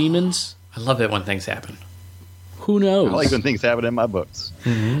 Demons. I love it when things happen. Who knows? I like when things happen in my books.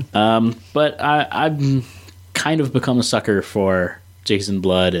 But I've kind of become a sucker for Jason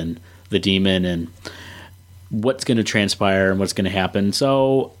Blood and the Demon and what's going to transpire and what's going to happen.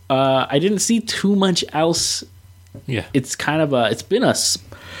 So I didn't see too much else. Yeah, it's kind of it's been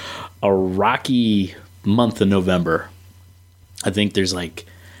a rocky month in November. I think there's like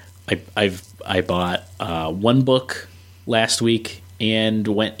I bought one book last week and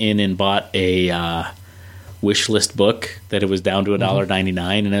went in and bought a wish list book that it was down to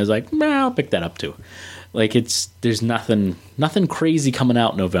 $1.99, and I was like, nah, I'll pick that up too. Like there's nothing crazy coming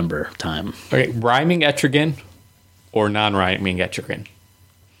out November time. Okay, rhyming Etrigan or non-rhyming Etrigan?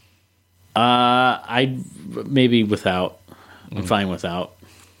 I maybe without. I'm fine without.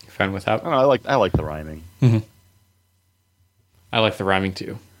 Fine without? I like the rhyming. I like the rhyming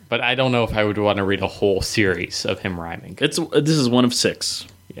too, but I don't know if I would want to read a whole series of him rhyming. This is one of 6.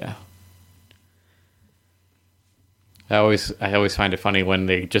 Yeah. I always find it funny when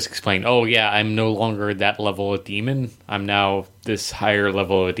they just explain, oh yeah, I'm no longer that level of demon. I'm now this higher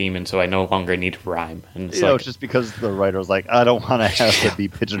level of demon, so I no longer need to rhyme. And it's just because the writer was like, I don't want to have to be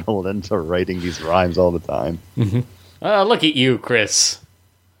pigeonholed into writing these rhymes all the time. Look at you, Chris.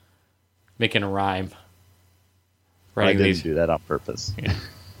 Making a rhyme. I didn't do that on purpose. Yeah.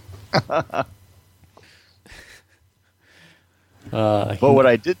 But what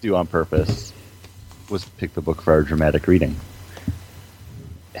I did do on purpose was pick the book for our dramatic reading.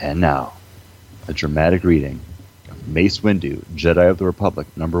 And now, a dramatic reading of Mace Windu, Jedi of the Republic,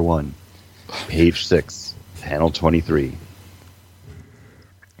 number 1, page 6, panel 23.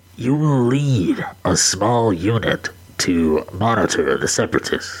 You will lead a small unit to monitor the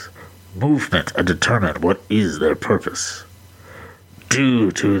Separatists' movement and determine what is their purpose.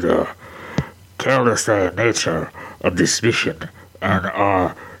 Due to the clandestine nature of this mission and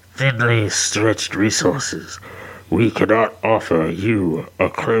our thinly stretched resources, we cannot offer you a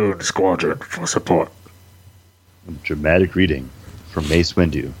clone squadron for support. Dramatic reading from Mace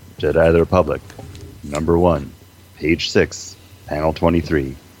Windu, Jedi of the Republic, number 1, page 6, panel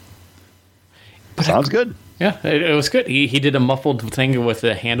 23. Sounds good. Yeah, it was good. He did a muffled thing with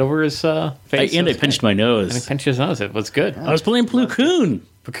the hand over his face. I pinched my nose. And he pinched his nose. It was good. I was playing Plo Koon.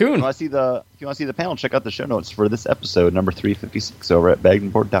 If you want to see the panel, check out the show notes for this episode, number 356, over at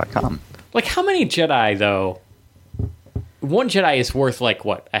bagandboard.com. Like, how many Jedi, though? One Jedi is worth, like,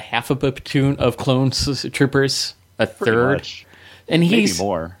 what, a half a platoon of clone troopers? A Pretty third? much. And he's Maybe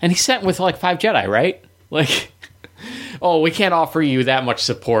more. And he's sent with, like, 5 Jedi, right? Like, oh, we can't offer you that much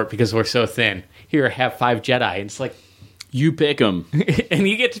support because we're so thin. Here, have 5 Jedi. And it's like... You pick them. And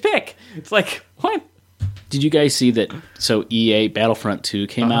you get to pick. It's like, what? Did you guys see that? So EA Battlefront 2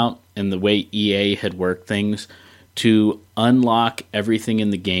 came out, and the way EA had worked things to unlock everything in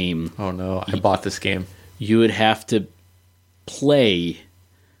the game. Oh no, I bought this game. You would have to play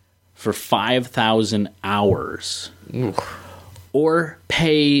for 5,000 hours. Or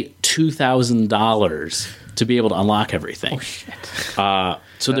pay $2,000 to be able to unlock everything. Oh shit.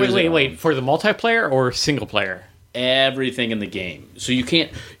 So Wait, for the multiplayer or single player? everything in the game. So you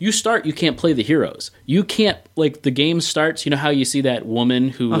can't play the heroes. You can't, like, the game starts, you know how you see that woman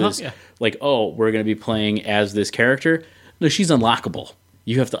who is like, oh, we're going to be playing as this character? No, she's unlockable.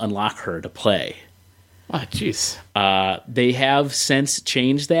 You have to unlock her to play. Oh, jeez. They have since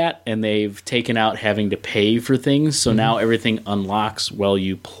changed that, and they've taken out having to pay for things, so now everything unlocks while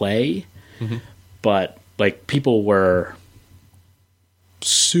you play. But, like, people were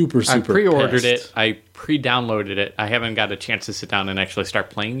super I pre-ordered pissed. it. I pre-downloaded it. I haven't got a chance to sit down and actually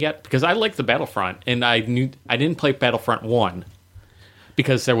start playing yet because I like the Battlefront, and I didn't play Battlefront 1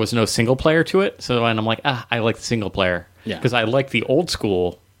 because there was no single player to it. So and I'm like, I like the single player because I like the old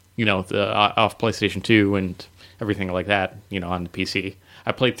school, you know, the off PlayStation 2 and everything like that, you know, on the PC.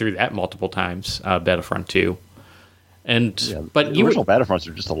 I played through that multiple times, Battlefront 2. And but the original Battlefronts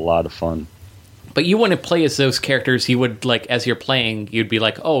are just a lot of fun. But you wouldn't play as those characters. You would, like, as you're playing, you'd be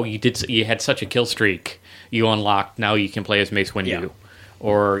like, oh, you had such a kill streak. You unlocked. Now you can play as Mace Windu. Yeah.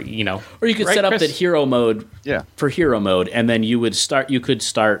 Or, you know. Or you could right, set up Chris? that hero mode for hero mode, and then you could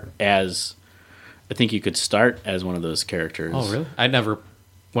start as, I think you could start as one of those characters. Oh, really? I never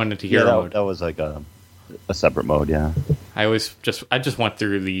went into hero mode. That was like a separate mode, I just went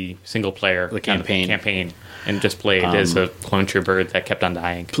through the single player campaign and just played as a clone trooper that kept on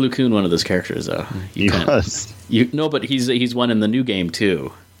dying. Plo Koon, one of those characters, though. He was. But he's one in the new game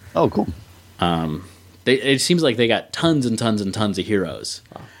too. Oh, cool. It seems like they got tons and tons and tons of heroes,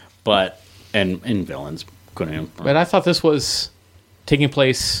 but and villains. But I thought this was taking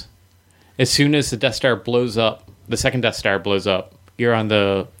place as soon as the Death Star blows up. The second Death Star blows up. You're on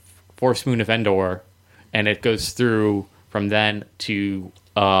the Force Moon of Endor, and it goes through from then to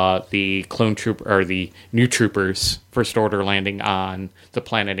the clone troop or the new troopers, First Order landing on the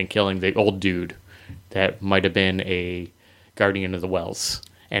planet and killing the old dude that might have been a Guardian of the Wells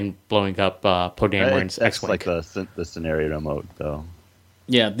and blowing up Poe Dameron's That's X-Wing. like the scenario mode, though.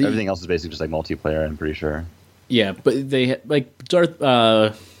 Yeah, Everything else is basically just like multiplayer, I'm pretty sure. Yeah, but they like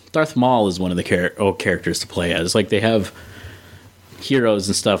Darth Maul is one of the characters to play as. Like, they have heroes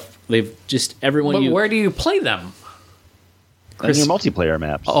and stuff. They've just everyone. But where do you play them? And your multiplayer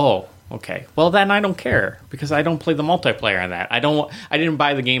maps. Oh, okay. Well, then I don't care because I don't play the multiplayer on that. I didn't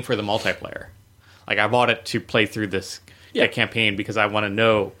buy the game for the multiplayer. Like, I bought it to play through that campaign because I want to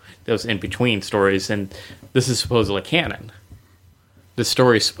know those in between stories, and this is supposedly canon. The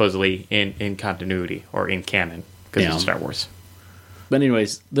story is supposedly in continuity or in canon because it's Star Wars. But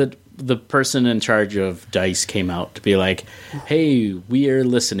anyways, the person in charge of DICE came out to be like, hey, we are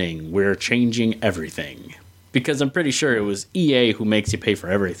listening. We're changing everything. Because I'm pretty sure it was EA who makes you pay for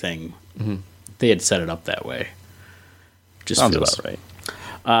everything. Mm-hmm. They had set it up that way. Just Sounds feels about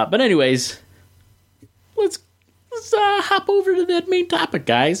right. But anyways, let's hop over to that main topic,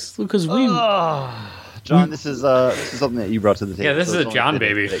 guys. Because John, this is something that you brought to the table. Yeah, this so is it's a John only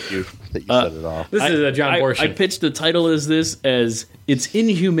baby. that you set it off. This is a John portion. I pitched the title as it's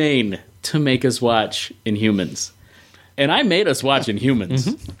inhumane to make us watch Inhumans. And I made us watch Inhumans.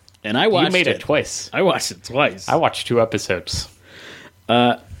 Mm-hmm. And I watched You made it twice. I watched it twice. I watched 2 episodes.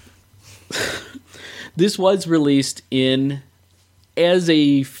 This was released as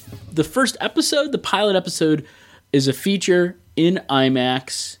the first episode. The pilot episode is a feature in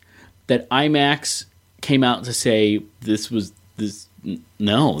IMAX that IMAX came out to say this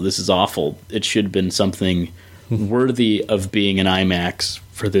is awful. It should have been something worthy of being an IMAX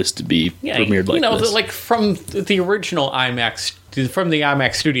for this to be premiered like this. Like from the original IMAX, from the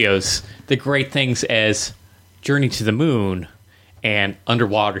IMAX studios, the great things as Journey to the Moon and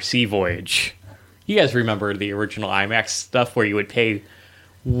Underwater Sea Voyage. You guys remember the original IMAX stuff where you would pay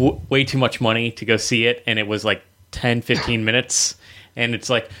way too much money to go see it, and it was like 10, 15 minutes, and it's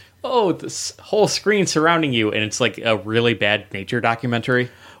like, oh, this whole screen surrounding you, and it's like a really bad nature documentary.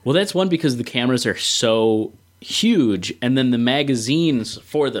 Well, that's one because the cameras are so huge, and then the magazines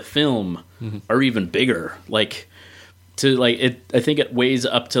for the film are even bigger. I think it weighs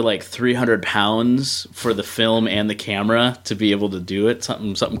up to like 300 pounds for the film and the camera to be able to do it.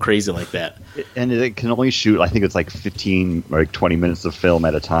 Something crazy like that. And it can only shoot, I think it's like 15 or like 20 minutes of film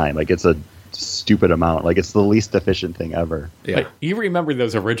at a time. Like, it's a stupid amount. Like, it's the least efficient thing ever. Yeah. But you remember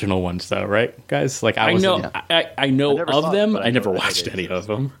those original ones, though, right, guys? Like I know never of saw them. it, but I never I know watched they any exist. of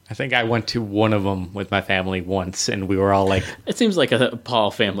them. I think I went to one of them with my family once, and we were all like, It seems like a Paul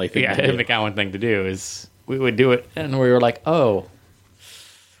family thing. yeah, to do. the McGowan thing to do is we would do it, and we were like, oh,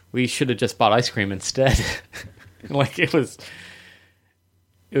 we should have just bought ice cream instead. Like, it was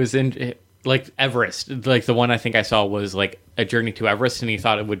in like Everest. Like, the one I think I saw was like a journey to Everest, and he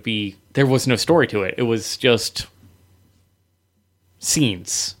thought it would be, there was no story to it. It was just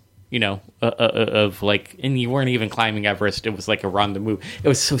scenes. of like, and you weren't even climbing Everest. It was like a rendezvous. It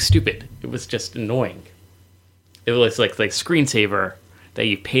was so stupid. It was just annoying. It was like screensaver that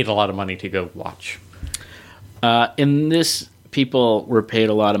you paid a lot of money to go watch. In this, people were paid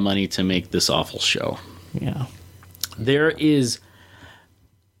a lot of money to make this awful show. Yeah.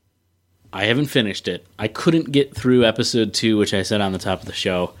 I haven't finished it. I couldn't get through episode 2, which I said on the top of the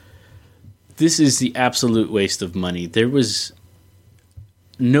show. This is the absolute waste of money. There was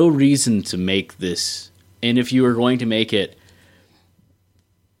no reason to make this. And if you were going to make it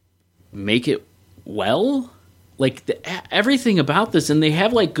well. Like, everything about this, and they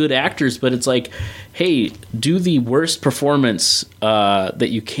have, like, good actors, but it's like, hey, do the worst performance that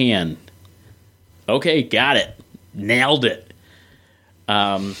you can. Okay, got it. Nailed it.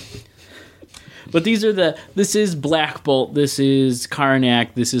 But this is Black Bolt, this is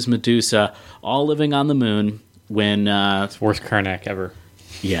Karnak, this is Medusa, all living on the moon when... it's the worst Karnak ever.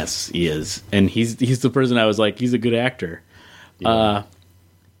 Yes, he is. And he's the person I was like, he's a good actor. Yeah.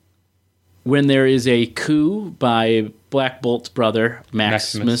 When there is a coup by Black Bolt's brother,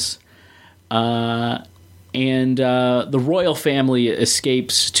 Maximus. And the royal family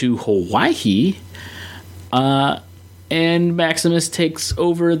escapes to Hawaii, and Maximus takes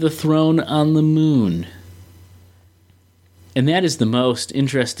over the throne on the moon. And that is the most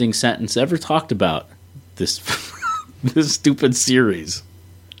interesting sentence ever talked about this this stupid series.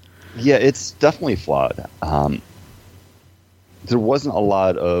 Yeah, it's definitely flawed. There wasn't a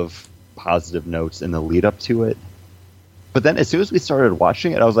lot of positive notes in the lead up to it. But then as soon as we started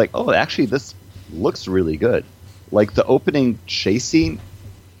watching it, I was like, oh, actually, this looks really good. Like, the opening chase scene,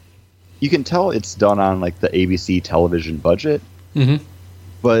 you can tell it's done on, like, the ABC television budget. Mm-hmm.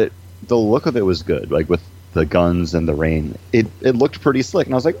 But the look of it was good. Like, with the guns and the rain, it looked pretty slick.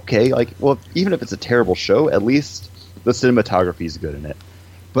 And I was like, okay, like, well, even if it's a terrible show, at least the cinematography is good in it.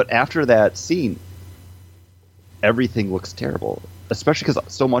 But after that scene, everything looks terrible. Especially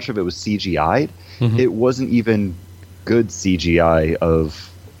because so much of it was CGI'd. Mm-hmm. It wasn't even good CGI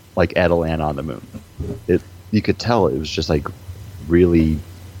of, like, Adelan on the moon. You could tell it was just, like, really,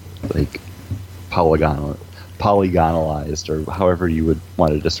 like, polygonalized, or however you would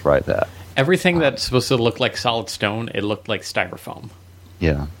want to describe that. Everything that's supposed to look like solid stone, it looked like styrofoam.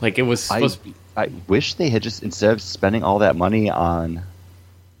 Yeah. Like, it was supposed to be... I wish they had just, instead of spending all that money on...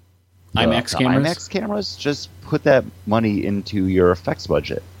 IMAX cameras, just put that money into your effects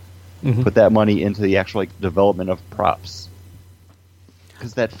budget. Mm-hmm. Put that money into the actual, like, development of props.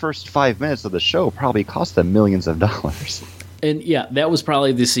 Because that first 5 minutes of the show probably cost them millions of dollars. And yeah, that was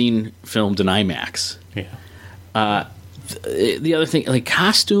probably the scene filmed in IMAX. Yeah. The other thing, like,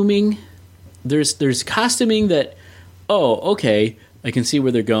 costuming, there's costuming that, oh, okay, I can see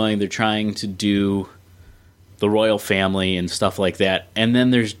where they're going. They're trying to do the royal family and stuff like that. And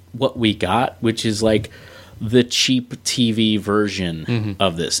then there's what we got, which is like the cheap TV version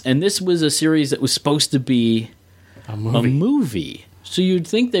of this. And this was a series that was supposed to be a movie. So you'd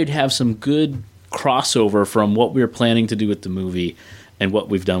think they'd have some good crossover from what we were planning to do with the movie and what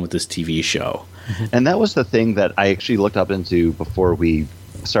we've done with this TV show. And that was the thing that I actually looked up into before we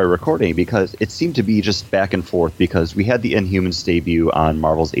started recording, because it seemed to be just back and forth, because we had the Inhumans debut on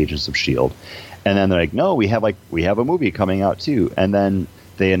Marvel's Agents of S.H.I.E.L.D. And then they're like, no, we have a movie coming out too. And then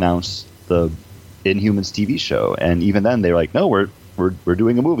they announced the Inhumans TV show. And even then they were like, no, we're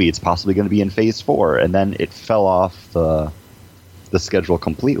doing a movie. It's possibly going to be in Phase 4. And then it fell off the schedule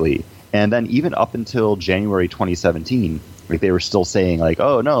completely. And then even up until January 2017, like, they were still saying, like,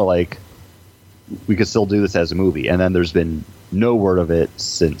 oh no, like, we could still do this as a movie. And then there's been no word of it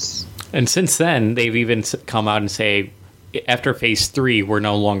since. And since then, they've even come out and say, after Phase 3, we're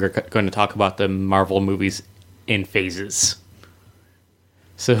no longer going to talk about the Marvel movies in phases.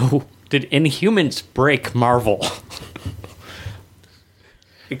 So, did Inhumans break Marvel?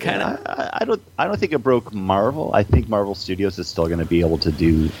 It kind of. I don't think it broke Marvel. I think Marvel Studios is still going to be able to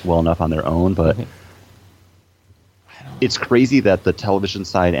do well enough on their own, but it's crazy that the television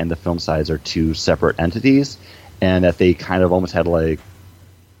side and the film sides are two separate entities, and that they kind of almost had, like,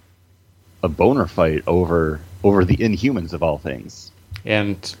 a boner fight over the Inhumans of all things.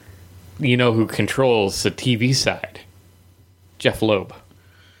 And you know who controls the TV side? Jeff Loeb.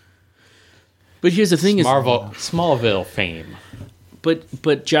 But here's the thing: Smallville fame.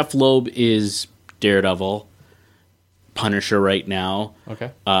 But Jeff Loeb is Daredevil, Punisher right now. Okay.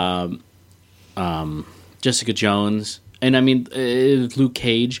 Jessica Jones, and I mean Luke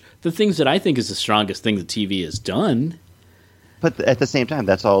Cage. The things that I think is the strongest thing the TV has done. But at the same time,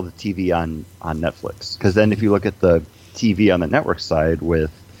 that's all the TV on Netflix. Because then if you look at the TV on the network side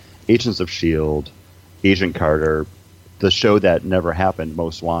with Agents of S.H.I.E.L.D., Agent Carter, the show that never happened,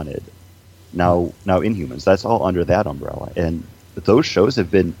 Most Wanted. Now Inhumans. That's all under that umbrella, and those shows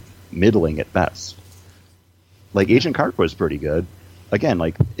have been middling at best. Like Agent Carter was pretty good. Again,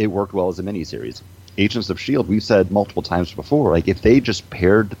 like it worked well as a miniseries. Agents of S.H.I.E.L.D., we've said multiple times before, like if they just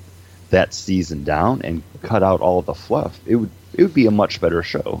pared that season down and cut out all of the fluff, it would be a much better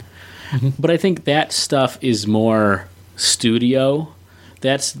show. But I think that stuff is more studio.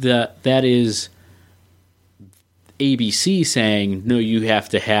 That is ABC saying, no, you have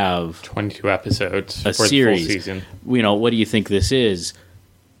to have 22 episodes a for series. the full season. What do you think this is?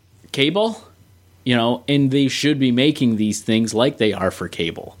 Cable? And they should be making these things like they are for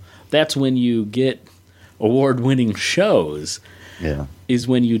cable. That's when you get award-winning shows. Yeah. Is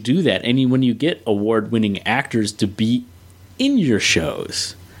when you do that. And when you get award-winning actors to be in your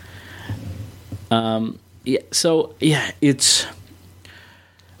shows. It's...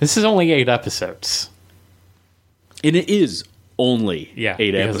 This is only 8 episodes. And it is only 8 because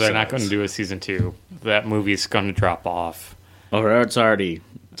episodes. they're not going to do a season 2. That movie's going to drop off. Or it's already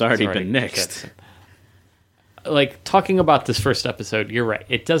been nixed. Like, talking about this first episode, you're right.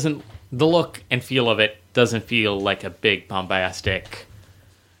 It doesn't... The look and feel of it doesn't feel like a big, bombastic,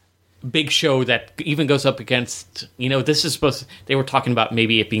 big show that even goes up against... this is supposed... They were talking about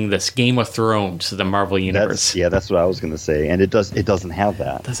maybe it being this Game of Thrones of the Marvel Universe. That's what I was going to say. And it doesn't have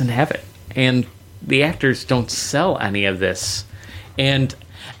that. It doesn't have it. And the actors don't sell any of this. And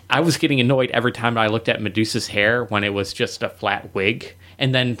I was getting annoyed every time I looked at Medusa's hair when it was just a flat wig.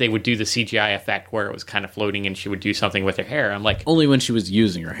 And then they would do the CGI effect where it was kind of floating and she would do something with her hair. I'm like... Only when she was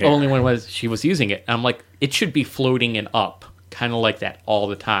using her hair. Only when she was using it. I'm like, it should be floating and up. Kind of like that all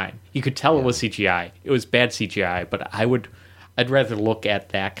the time. You could tell it was CGI. It was bad CGI, but I'd rather look at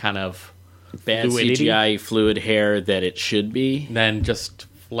that kind of bad fluidity CGI fluid hair that it should be than just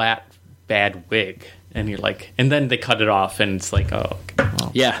flat bad wig. And you're like, and then they cut it off, and it's like, oh,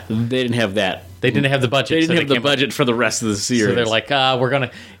 well. Yeah, they didn't have that. They didn't have the budget. They didn't have the budget for the rest of the series. So they're like, we're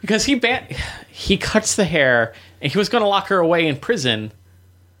gonna, because he cuts the hair, and he was gonna lock her away in prison,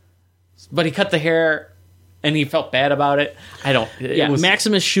 but he cut the hair, and he felt bad about it.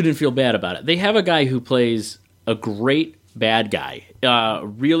 Maximus shouldn't feel bad about it. They have a guy who plays a great bad guy,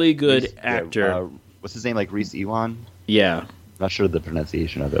 really good actor. What's his name? Like Rhys Ewan? Yeah. Not sure the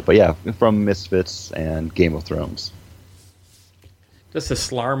pronunciation of it, but yeah, from Misfits and Game of Thrones. Just a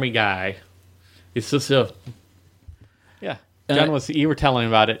slarmy guy. It's just a... Yeah. John you were telling him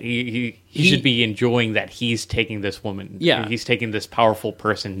about it. He should be enjoying that he's taking this woman. Yeah. He's taking this powerful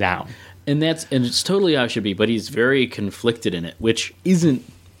person down. And it's totally how it should be, but he's very conflicted in it, which isn't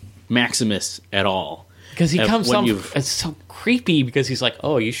Maximus at all. Because he comes off as so creepy because he's like,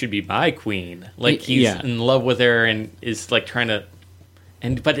 oh, you should be my queen. Like, he's in love with her and is like trying to...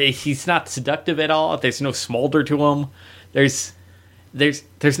 But he's not seductive at all. There's no smolder to him. There's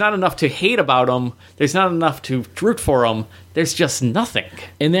not enough to hate about him. There's not enough to root for him. There's just nothing.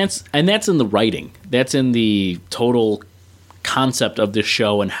 And that's in the writing. That's in the total concept of this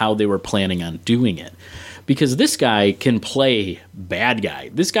show and how they were planning on doing it. Because this guy can play bad guy.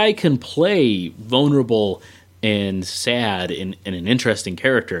 This guy can play vulnerable and sad and an interesting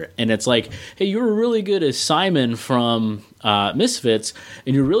character. And it's like, hey, you were really good as Simon from Misfits,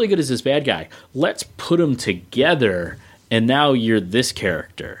 and you're really good as this bad guy. Let's put them together, and now you're this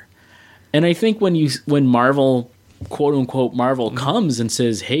character. And I think when Marvel, quote unquote Marvel, comes and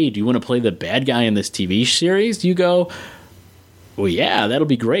says, hey, do you want to play the bad guy in this TV series? You go, well, yeah, that'll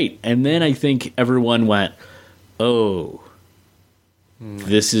be great. And then I think everyone went, oh,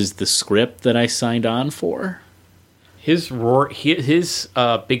 this is the script that I signed on for? His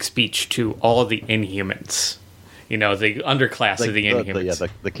big speech to all of the Inhumans, the underclass of the Inhumans.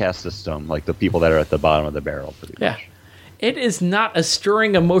 The caste system, like the people that are at the bottom of the barrel. Pretty much. It is not a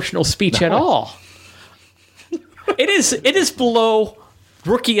stirring emotional speech at all. It is below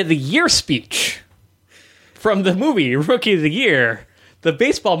Rookie of the Year speech from the movie Rookie of the Year, the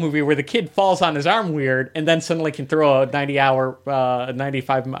baseball movie where the kid falls on his arm weird and then suddenly can throw a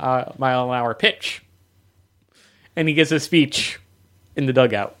 95 mile an hour pitch. And he gives a speech in the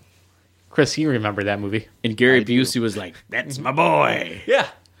dugout. Chris, you remember that movie. And Gary Busey was like, that's my boy. Yeah.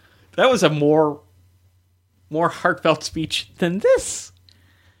 That was a more heartfelt speech than this.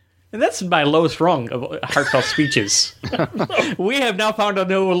 And that's my lowest rung of heartfelt speeches. We have now found a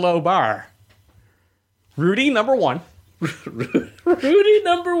new low bar. Rudy, number 1. Rudy,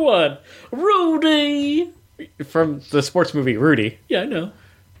 number 1. Rudy! From the sports movie Rudy. Yeah, I know.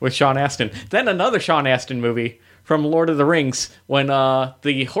 With Sean Astin. Then another Sean Astin movie from Lord of the Rings when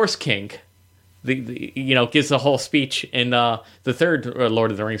the Horse King gives the whole speech in the third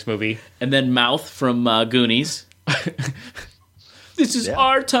Lord of the Rings movie. And then Mouth from Goonies. This is Yeah.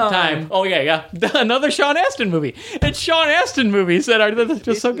 our time. Oh yeah. Another Sean Astin movie. It's Sean Astin movies that are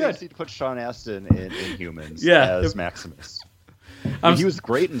just so Basically, I good. just need to put Sean Astin in Inhumans Yeah. as Maximus. I mean, he was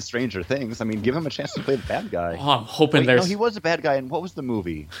great in Stranger Things. I mean, give him a chance to play the bad guy. Oh, I'm hoping Wait, there's. no, he was a bad guy. And what was the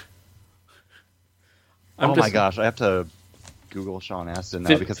movie? I'm oh just- my gosh, I have to Google Sean Astin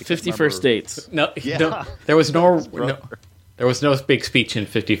now because I can't 50 remember. First Dates. No, Yeah. no, there was no brother. there was no big speech in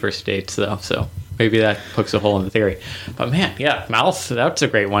 51st Dates though, so maybe that pokes a hole in the theory. But man, yeah, Mouth, that's a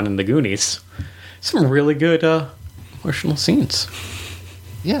great one in the Goonies. Some really good emotional scenes.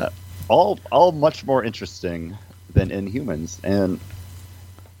 Yeah, all much more interesting than Inhumans. And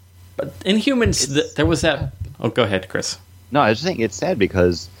But in Humans, there was that. Oh, go ahead, Chris. no, I was just saying it's sad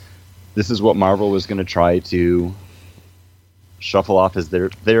because this is what Marvel was going to try to shuffle off as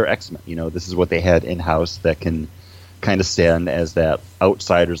their X-Men. You know, this is what they had in-house that can kind of stand as that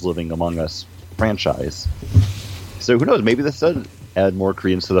outsiders living among us franchise. So who knows? Maybe this does add more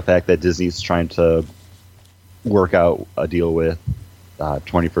credence to the fact that Disney's trying to work out a deal with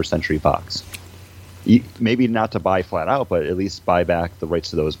 21st Century Fox. Maybe not to buy flat out, but at least buy back the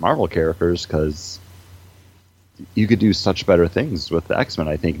rights to those Marvel characters, because you could do such better things with the X-Men,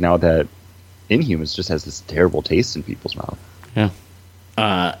 I think, now that Inhumans just has this terrible taste in people's mouth.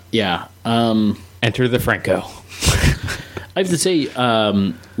 Yeah. Yeah. Enter the Franco. I have to say,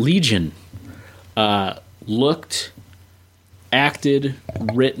 Legion looked, acted,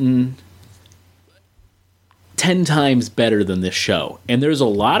 written 10 times better than this show. And there's a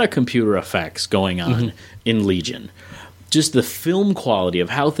lot of computer effects going on in Legion. Just the film quality of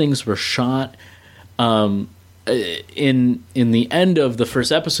how things were shot. In the end of the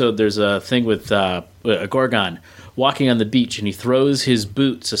first episode, there's a thing with a Gorgon walking on the beach, and he throws his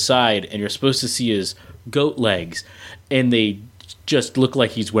boots aside, and you're supposed to see his goat legs, and they just look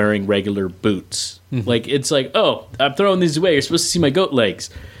like he's wearing regular boots. Like, it's like, oh, I'm throwing these away. You're supposed to see my goat legs.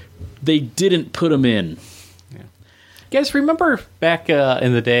 They didn't put them in. You guys remember back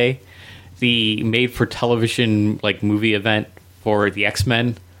in the day, the made-for-television like movie event for the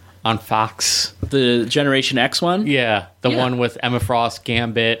X-Men on Fox? The Generation X one? Yeah, the Yeah. one with Emma Frost,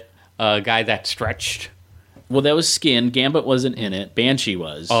 Gambit, a guy that stretched. Well, that was Skin. Gambit wasn't in it. Banshee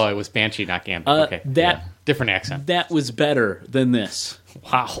was. Oh, it was Banshee, not Gambit. Okay, that- different accent. That was better than this.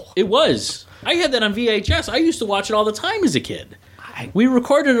 Wow. It was. I had that on VHS. I used to watch it all the time as a kid. I- We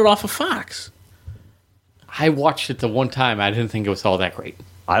recorded it off of Fox. I watched it the one time. I didn't think it was all that great.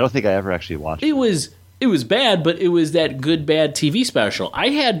 I don't think I ever actually watched It was bad, but it was that good bad TV special. I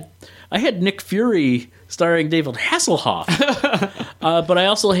had Nick Fury starring David Hasselhoff, but I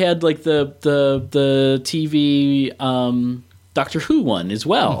also had like the TV Doctor Who one as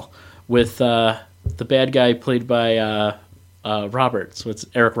well with the bad guy played by Roberts. What's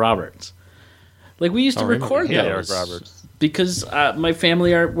Eric Roberts? Like we used to remember record him. those Eric Roberts. because my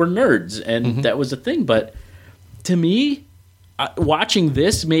family were nerds, and that was a thing. But to me, watching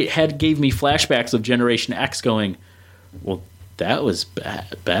this gave me flashbacks of Generation X. Going, well, that was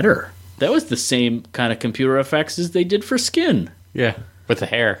better. That was the same kind of computer effects as they did for Skin Yeah, with the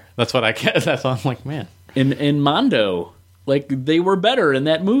hair. That's what I get. That's why I'm like, man. in Mondo. Like they were better in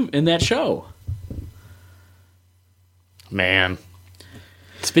that show. Man.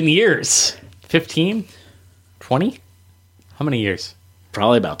 It's been years. 15? 20? How many years?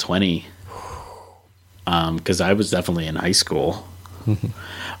 Probably about 20. Because I was definitely in high school.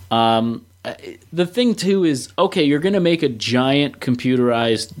 The thing too is, okay, you're going to make a giant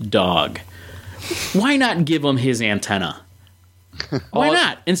computerized dog. Why not give him his antenna? Why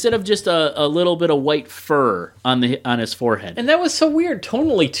not? Instead of just a little bit of white fur on his forehead. And that was so weird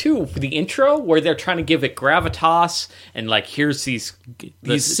tonally too for the intro where they're trying to give it gravitas and like here's these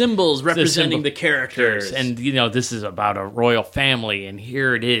symbols representing symbol- the characters. and you know this is about a royal family and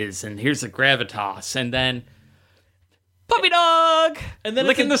here it is and here's the gravitas and then puppy dog and then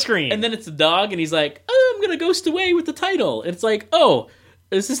licking it's the screen and then it's the dog, and he's like, "Oh, I'm gonna ghost away with the title." It's like, oh,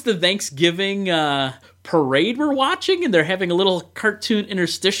 is this the Thanksgiving parade we're watching? And they're having a little cartoon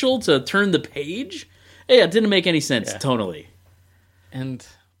interstitial to turn the page. Yeah, it didn't make any sense tonally. and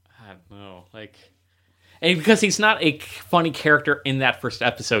I don't know like. And because he's not a funny character in that first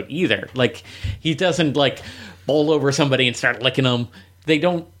episode either. Like, he doesn't, like, bowl over somebody and start licking them. They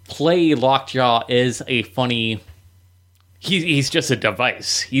don't play Lockjaw as a funny... He's just a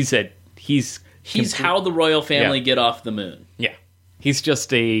device. He's how the royal family Yeah. get off the moon. Yeah. He's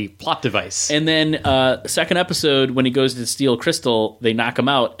just a plot device. And then second episode, when he goes to steal Crystal, they knock him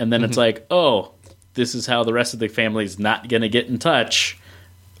out. And then it's like, oh, this is how the rest of the family's not going to get in touch.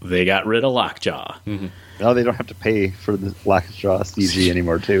 They got rid of Lockjaw. Now they don't have to pay for the Lockjaw CG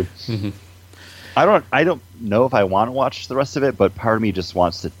anymore, too. I don't know if I want to watch the rest of it, but part of me just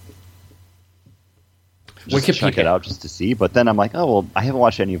wants to check it out just to see. But then I'm like, oh well, I haven't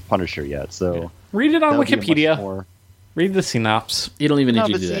watched any of Punisher yet, so read it on that would be a much Wikipedia. more- Read the synopsis. You don't even need No,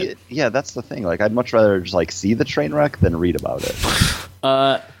 to but do see, that. yeah, that's the thing. Like, I'd much rather just like see the train wreck than read about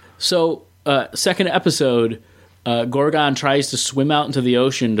it. So, second episode, Gorgon tries to swim out into the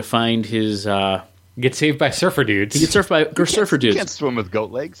ocean to find his. Get saved by surfer dudes. He gets surfed by surfer You dudes. can't swim with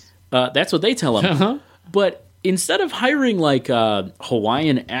goat legs. That's what they tell him. Uh-huh. But instead of hiring like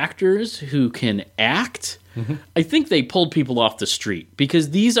Hawaiian actors who can act, I think they pulled people off the street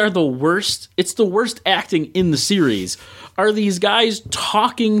because these are the worst. It's the worst acting in the series. Are these guys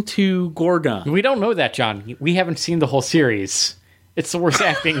talking to Gorgon? We don't know that, John. We haven't seen the whole series. It's the worst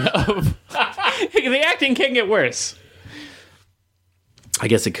acting of. The acting can get worse. I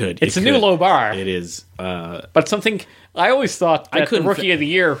guess it could. It's It a new could. low bar. It is. But something I always thought that the couldn't Rookie of the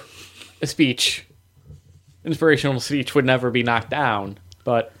Year speech, inspirational speech, would never be knocked down,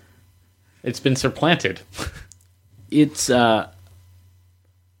 but it's been supplanted. It's off.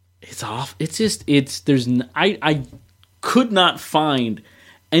 It's just. I could not find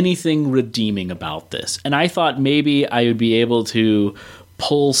anything redeeming about this, and I thought maybe I would be able to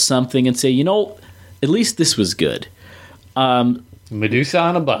pull something and say, at least this was good. Medusa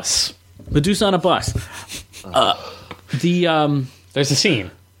on a bus. Medusa on a bus. There's a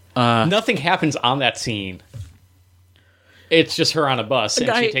scene. Nothing happens on that scene. It's just her on a bus, and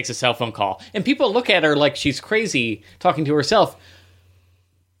guy- she takes a cell phone call. And people look at her like she's crazy, talking to herself.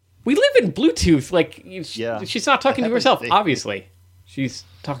 We live in Bluetooth. Like, Yeah. she's not talking to happens herself, to- obviously. She's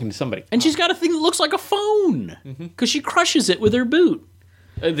talking to somebody. And she's got a thing that looks like a phone because she crushes it with her boot.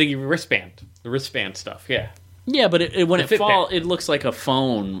 The wristband. The wristband stuff, yeah. Yeah, but when it Fitbit. falls, it looks like a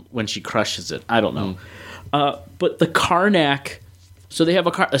phone when she crushes it. I don't know. But the Karnak, so they have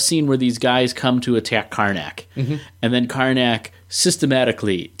a scene where these guys come to attack Karnak, and then Karnak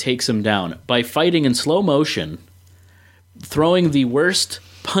systematically takes them down by fighting in slow motion, throwing the worst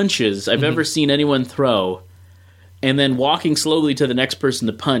punches I've ever seen anyone throw, and then walking slowly to the next person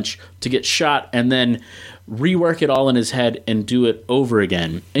to punch to get shot, and then rework it all in his head and do it over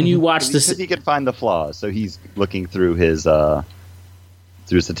again. And you watch Because this. he can find the flaws, so he's looking through his attack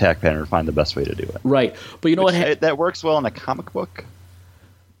pattern to find the best way to do it. Right, but you know what? That works well in a comic book,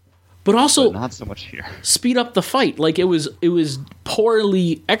 But also but not so much here. speed up the fight. Like it was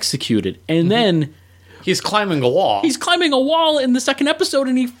poorly executed, and then He's climbing a wall. he's climbing a wall in the second episode,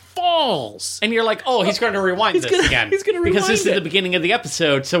 and he falls. And you're like, oh, he's going to rewind He's this gonna- again. he's gonna Because this is rewind the it. beginning of the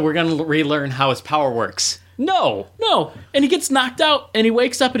episode, so we're going to relearn how his power works. No. No, and he gets knocked out, and he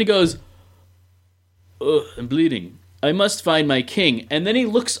wakes up, and he goes, "Ugh, I'm bleeding. I must find my king." And then he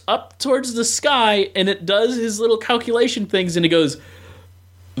looks up towards the sky, and it does his little calculation things, and he goes,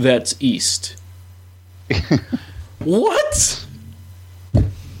 "That's east." What?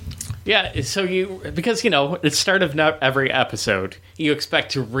 Yeah, so because, at the start of every episode, you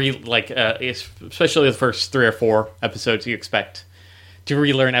expect to especially the first 3 or 4 episodes, you expect to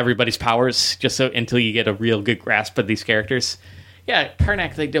relearn everybody's powers just so until you get a real good grasp of these characters. Yeah,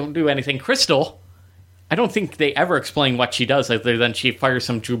 Karnak, they don't do anything. Crystal, I don't think they ever explain what she does other than she fires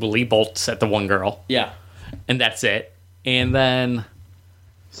some Jubilee bolts at the one girl, Yeah. and that's it. And then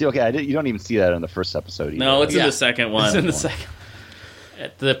See, okay, you don't even see that in the first episode. Either. No, it's in Yeah. the second one. it's in the second.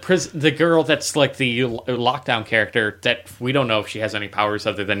 The girl that's like the lockdown character that we don't know if she has any powers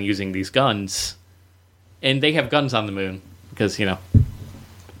other than using these guns, and they have guns on the moon because it's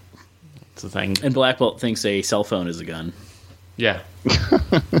the thing. And Black Bolt thinks a cell phone is a gun. Yeah,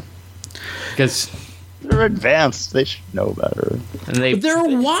 because They're advanced. They should know better. They're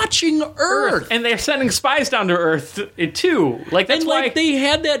watching Earth. and they're sending spies down to Earth too. Like that's And why like they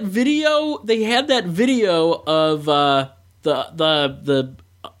had that video. They had that video of the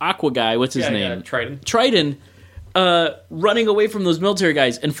Aqua guy. What's his name? Triton. Running away from those military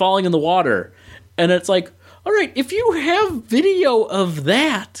guys and falling in the water. And it's like, all right, if you have video of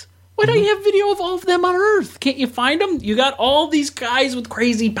that, why don't you have video of all of them on Earth? Can't you find them? You got all these guys with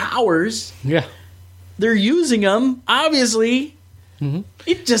crazy powers. Yeah. They're using them, obviously.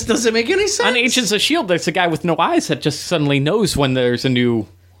 It just doesn't make any sense. On Agents of S.H.I.E.L.D., there's a guy with no eyes that just suddenly knows when there's a new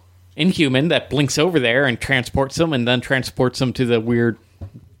Inhuman that blinks over there and transports them and then transports them to the weird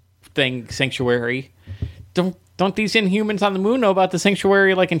thing, Sanctuary. Don't these Inhumans on the moon know about the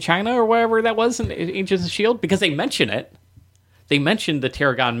Sanctuary like in China or wherever that was in Agents of S.H.I.E.L.D.? Because they mention it. They mentioned the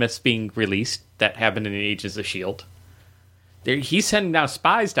Tarragon myths being released that happened in Agents of S.H.I.E.L.D. He's sending down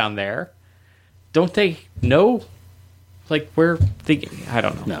spies down there. Don't they know, like, where they... I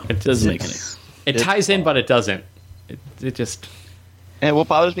don't know. No, it doesn't make any sense. It ties in, but it doesn't. It just... And what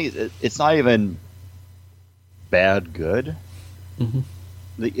bothers me is it's not even bad good. Mhm.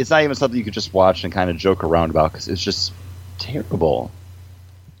 It's not even something you could just watch and kind of joke around about because it's just terrible.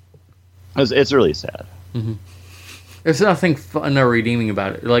 It's really sad. There's nothing fun or redeeming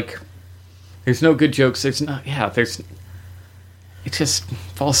about it. Like, there's no good jokes. There's not. Yeah, there's. It just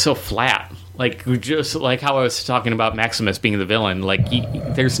falls so flat. Like, just like how I was talking about Maximus being the villain. Like,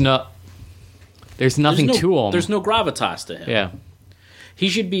 there's nothing to him. There's no gravitas to him. Yeah. He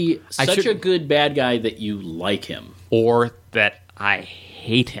should be I such should- a good bad guy that you like him. Or that I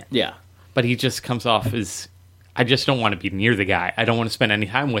hate him. Yeah. But he just comes off as. I just don't want to be near the guy. I don't want to spend any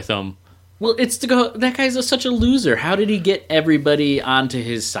time with him. Well, it's to go. That guy's such a loser. How did he get everybody onto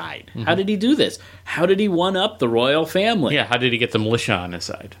his side? How did he do this? How did he one up the royal family? Yeah, how did he get the militia on his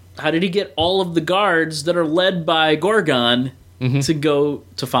side? How did he get all of the guards that are led by Gorgon to go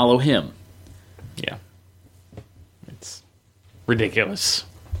to follow him? Yeah. It's ridiculous.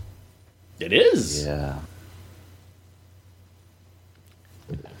 It is. Yeah.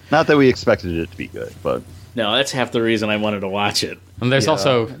 Not that we expected it to be good, but No, that's half the reason I wanted to watch it. And there's Yeah.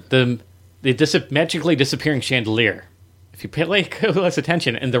 also the magically disappearing chandelier. If you pay close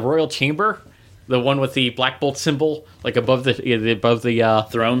attention, in the royal chamber, the one with the black bolt symbol, like above the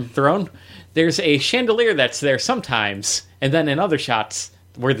throne, there's a chandelier that's there sometimes, and then in other shots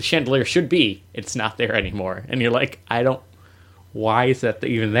where the chandelier should be, it's not there anymore. And you're like, why is that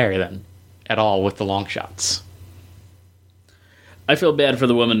even there then, at all with the long shots? I feel bad for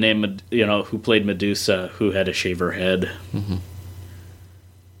the woman named, who played Medusa, who had to shave her head.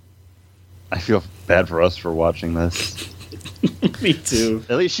 I feel bad for us for watching this. Me too.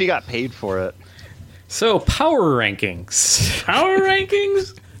 At least she got paid for it. So power rankings. Power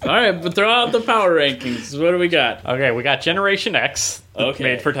rankings? All right, but throw out the power rankings. What do we got? Okay, we got Generation X, Okay.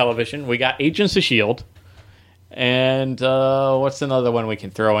 made for television. We got Agents of S.H.I.E.L.D. And what's another one we can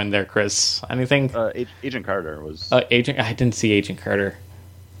throw in there, Chris? Anything? Agent Carter was. Agent. I didn't see Agent Carter.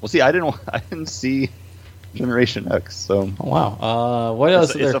 Well, see, I didn't see Generation X, so Oh, wow. What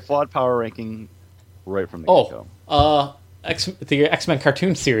else? it's a flawed power ranking right from the get-go. The X-Men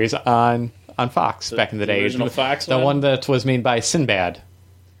cartoon series on Fox back in the day. original Fox the one? one that was made by Sinbad.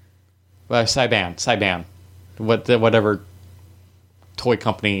 Cyban. Whatever toy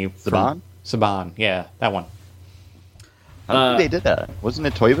company. from- Saban. Yeah, that one. How think they did that? Wasn't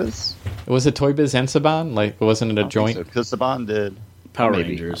it Toy Biz? Was it Toy Biz and Saban? Like, wasn't it a joint? Because Saban did Power maybe.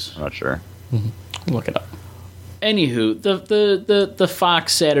 Rangers. I'm not sure. Look it up. Anywho, the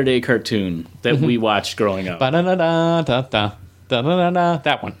Fox Saturday cartoon that we watched growing up. Ba-da-da-da-da-da. Da-da-da-da.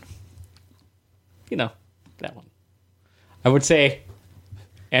 That one. That one. I would say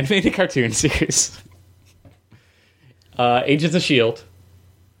animated cartoon series. Agents of S.H.I.E.L.D.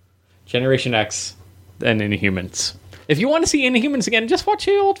 Generation X, and Inhumans. If you want to see Inhumans again, just watch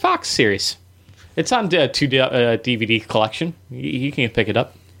the old Fox series. It's on DVD collection. You can pick it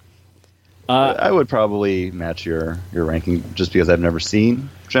up. I would probably match your ranking just because I've never seen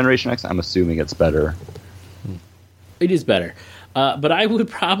Generation X. I'm assuming it's better. It is better. But I would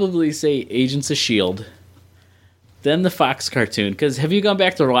probably say Agents of S.H.I.E.L.D., then the Fox cartoon. Because have you gone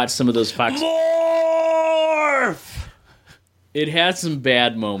back to watch some of those Fox... Morph! It has some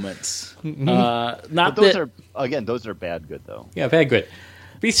bad moments. But Not those that... those are bad good though. Yeah, very good.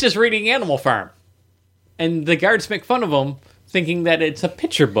 He's just reading Animal Farm. And the guards make fun of him, thinking that it's a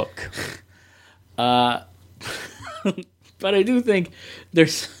picture book. But I do think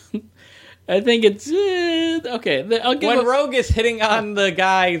there's... I think it's... okay, I'll give When a- Rogue is hitting on the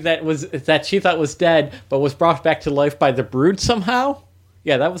guy that she thought was dead, but was brought back to life by the Brood somehow.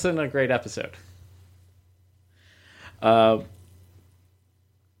 Yeah, that was in a great episode. But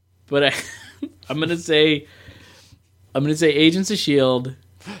I'm gonna say Agents of S.H.I.E.L.D.,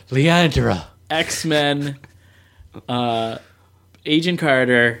 Leandra. X-Men, Agent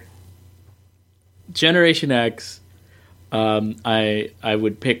Carter, Generation X. I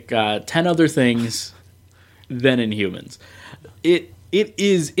would pick 10 other things than Inhumans. It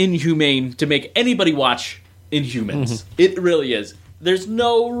is inhumane to make anybody watch Inhumans. It really is. There's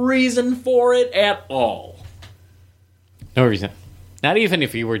no reason for it at all. No reason. Not even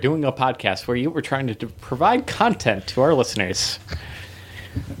if you were doing a podcast where you were trying to provide content to our listeners.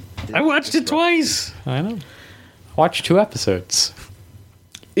 I watched it twice. I know. Watch 2 episodes.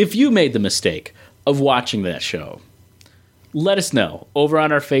 If you made the mistake of watching that show, let us know over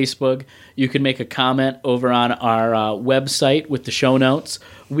on our Facebook. You can make a comment over on our website with the show notes.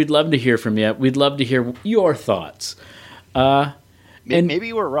 We'd love to hear from you. We'd love to hear your thoughts. And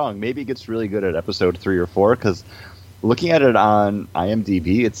Maybe we're wrong. Maybe it gets really good at episode 3 or 4 because looking at it on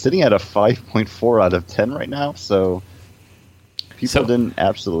IMDb, it's sitting at a 5.4 out of 10 right now. So People didn't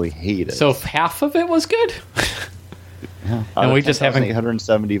absolutely hate it. So half of it was good. And we just haven't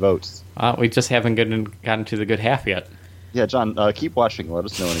 870 votes. We just haven't gotten to the good half yet. Yeah, John, keep watching. Let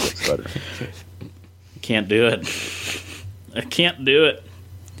us know when it gets better. Can't do it. I can't do it.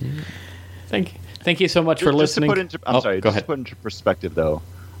 Thank you so much for listening. Go ahead. To put into perspective, though,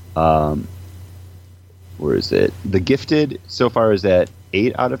 where is it? The Gifted so far is at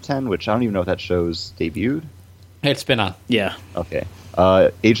 8 out of 10, which I don't even know if that show's debuted. It's been on. Yeah. Okay.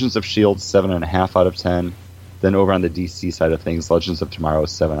 Agents of S.H.I.E.L.D., 7.5 out of 10. Then over on the DC side of things, Legends of Tomorrow,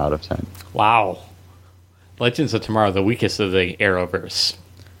 7 out of 10. Wow. Legends of Tomorrow, the weakest of the Arrowverse.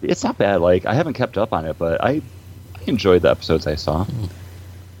 It's not bad. Like, I haven't kept up on it, but I enjoyed the episodes I saw.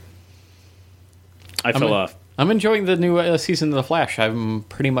 I fell off. I'm enjoying the new season of The Flash. I'm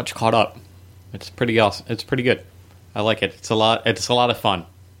pretty much caught up. It's pretty awesome. It's pretty good. I like it. It's a lot of fun.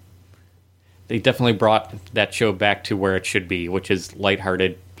 They definitely brought that show back to where it should be, which is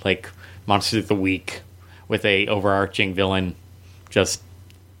lighthearted, like Monsters of the Week, with a overarching villain, just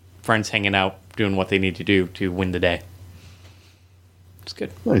friends hanging out, doing what they need to do to win the day. It's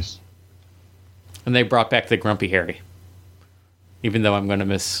good. Nice. And they brought back the Grumpy Harry. Even though I'm going to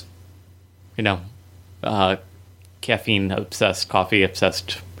miss, caffeine-obsessed,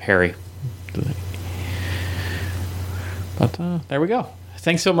 coffee-obsessed Harry. But there we go.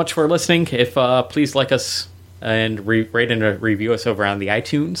 Thanks so much for listening. If please like us and rate and review us over on the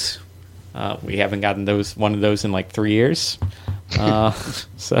iTunes. We haven't gotten one of those in like 3 years.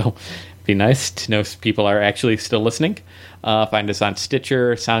 So it'd be nice to know people are actually still listening. Find us on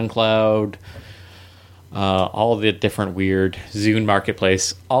Stitcher, SoundCloud, all the different weird Zune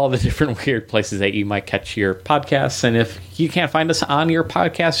Marketplace, all the different weird places that you might catch your podcasts. And if you can't find us on your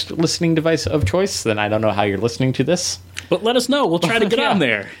podcast listening device of choice, then I don't know how you're listening to this. But let us know. We'll try to get on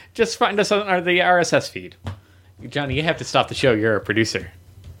there. Just find us on the RSS feed. Johnny, you have to stop the show. You're a producer.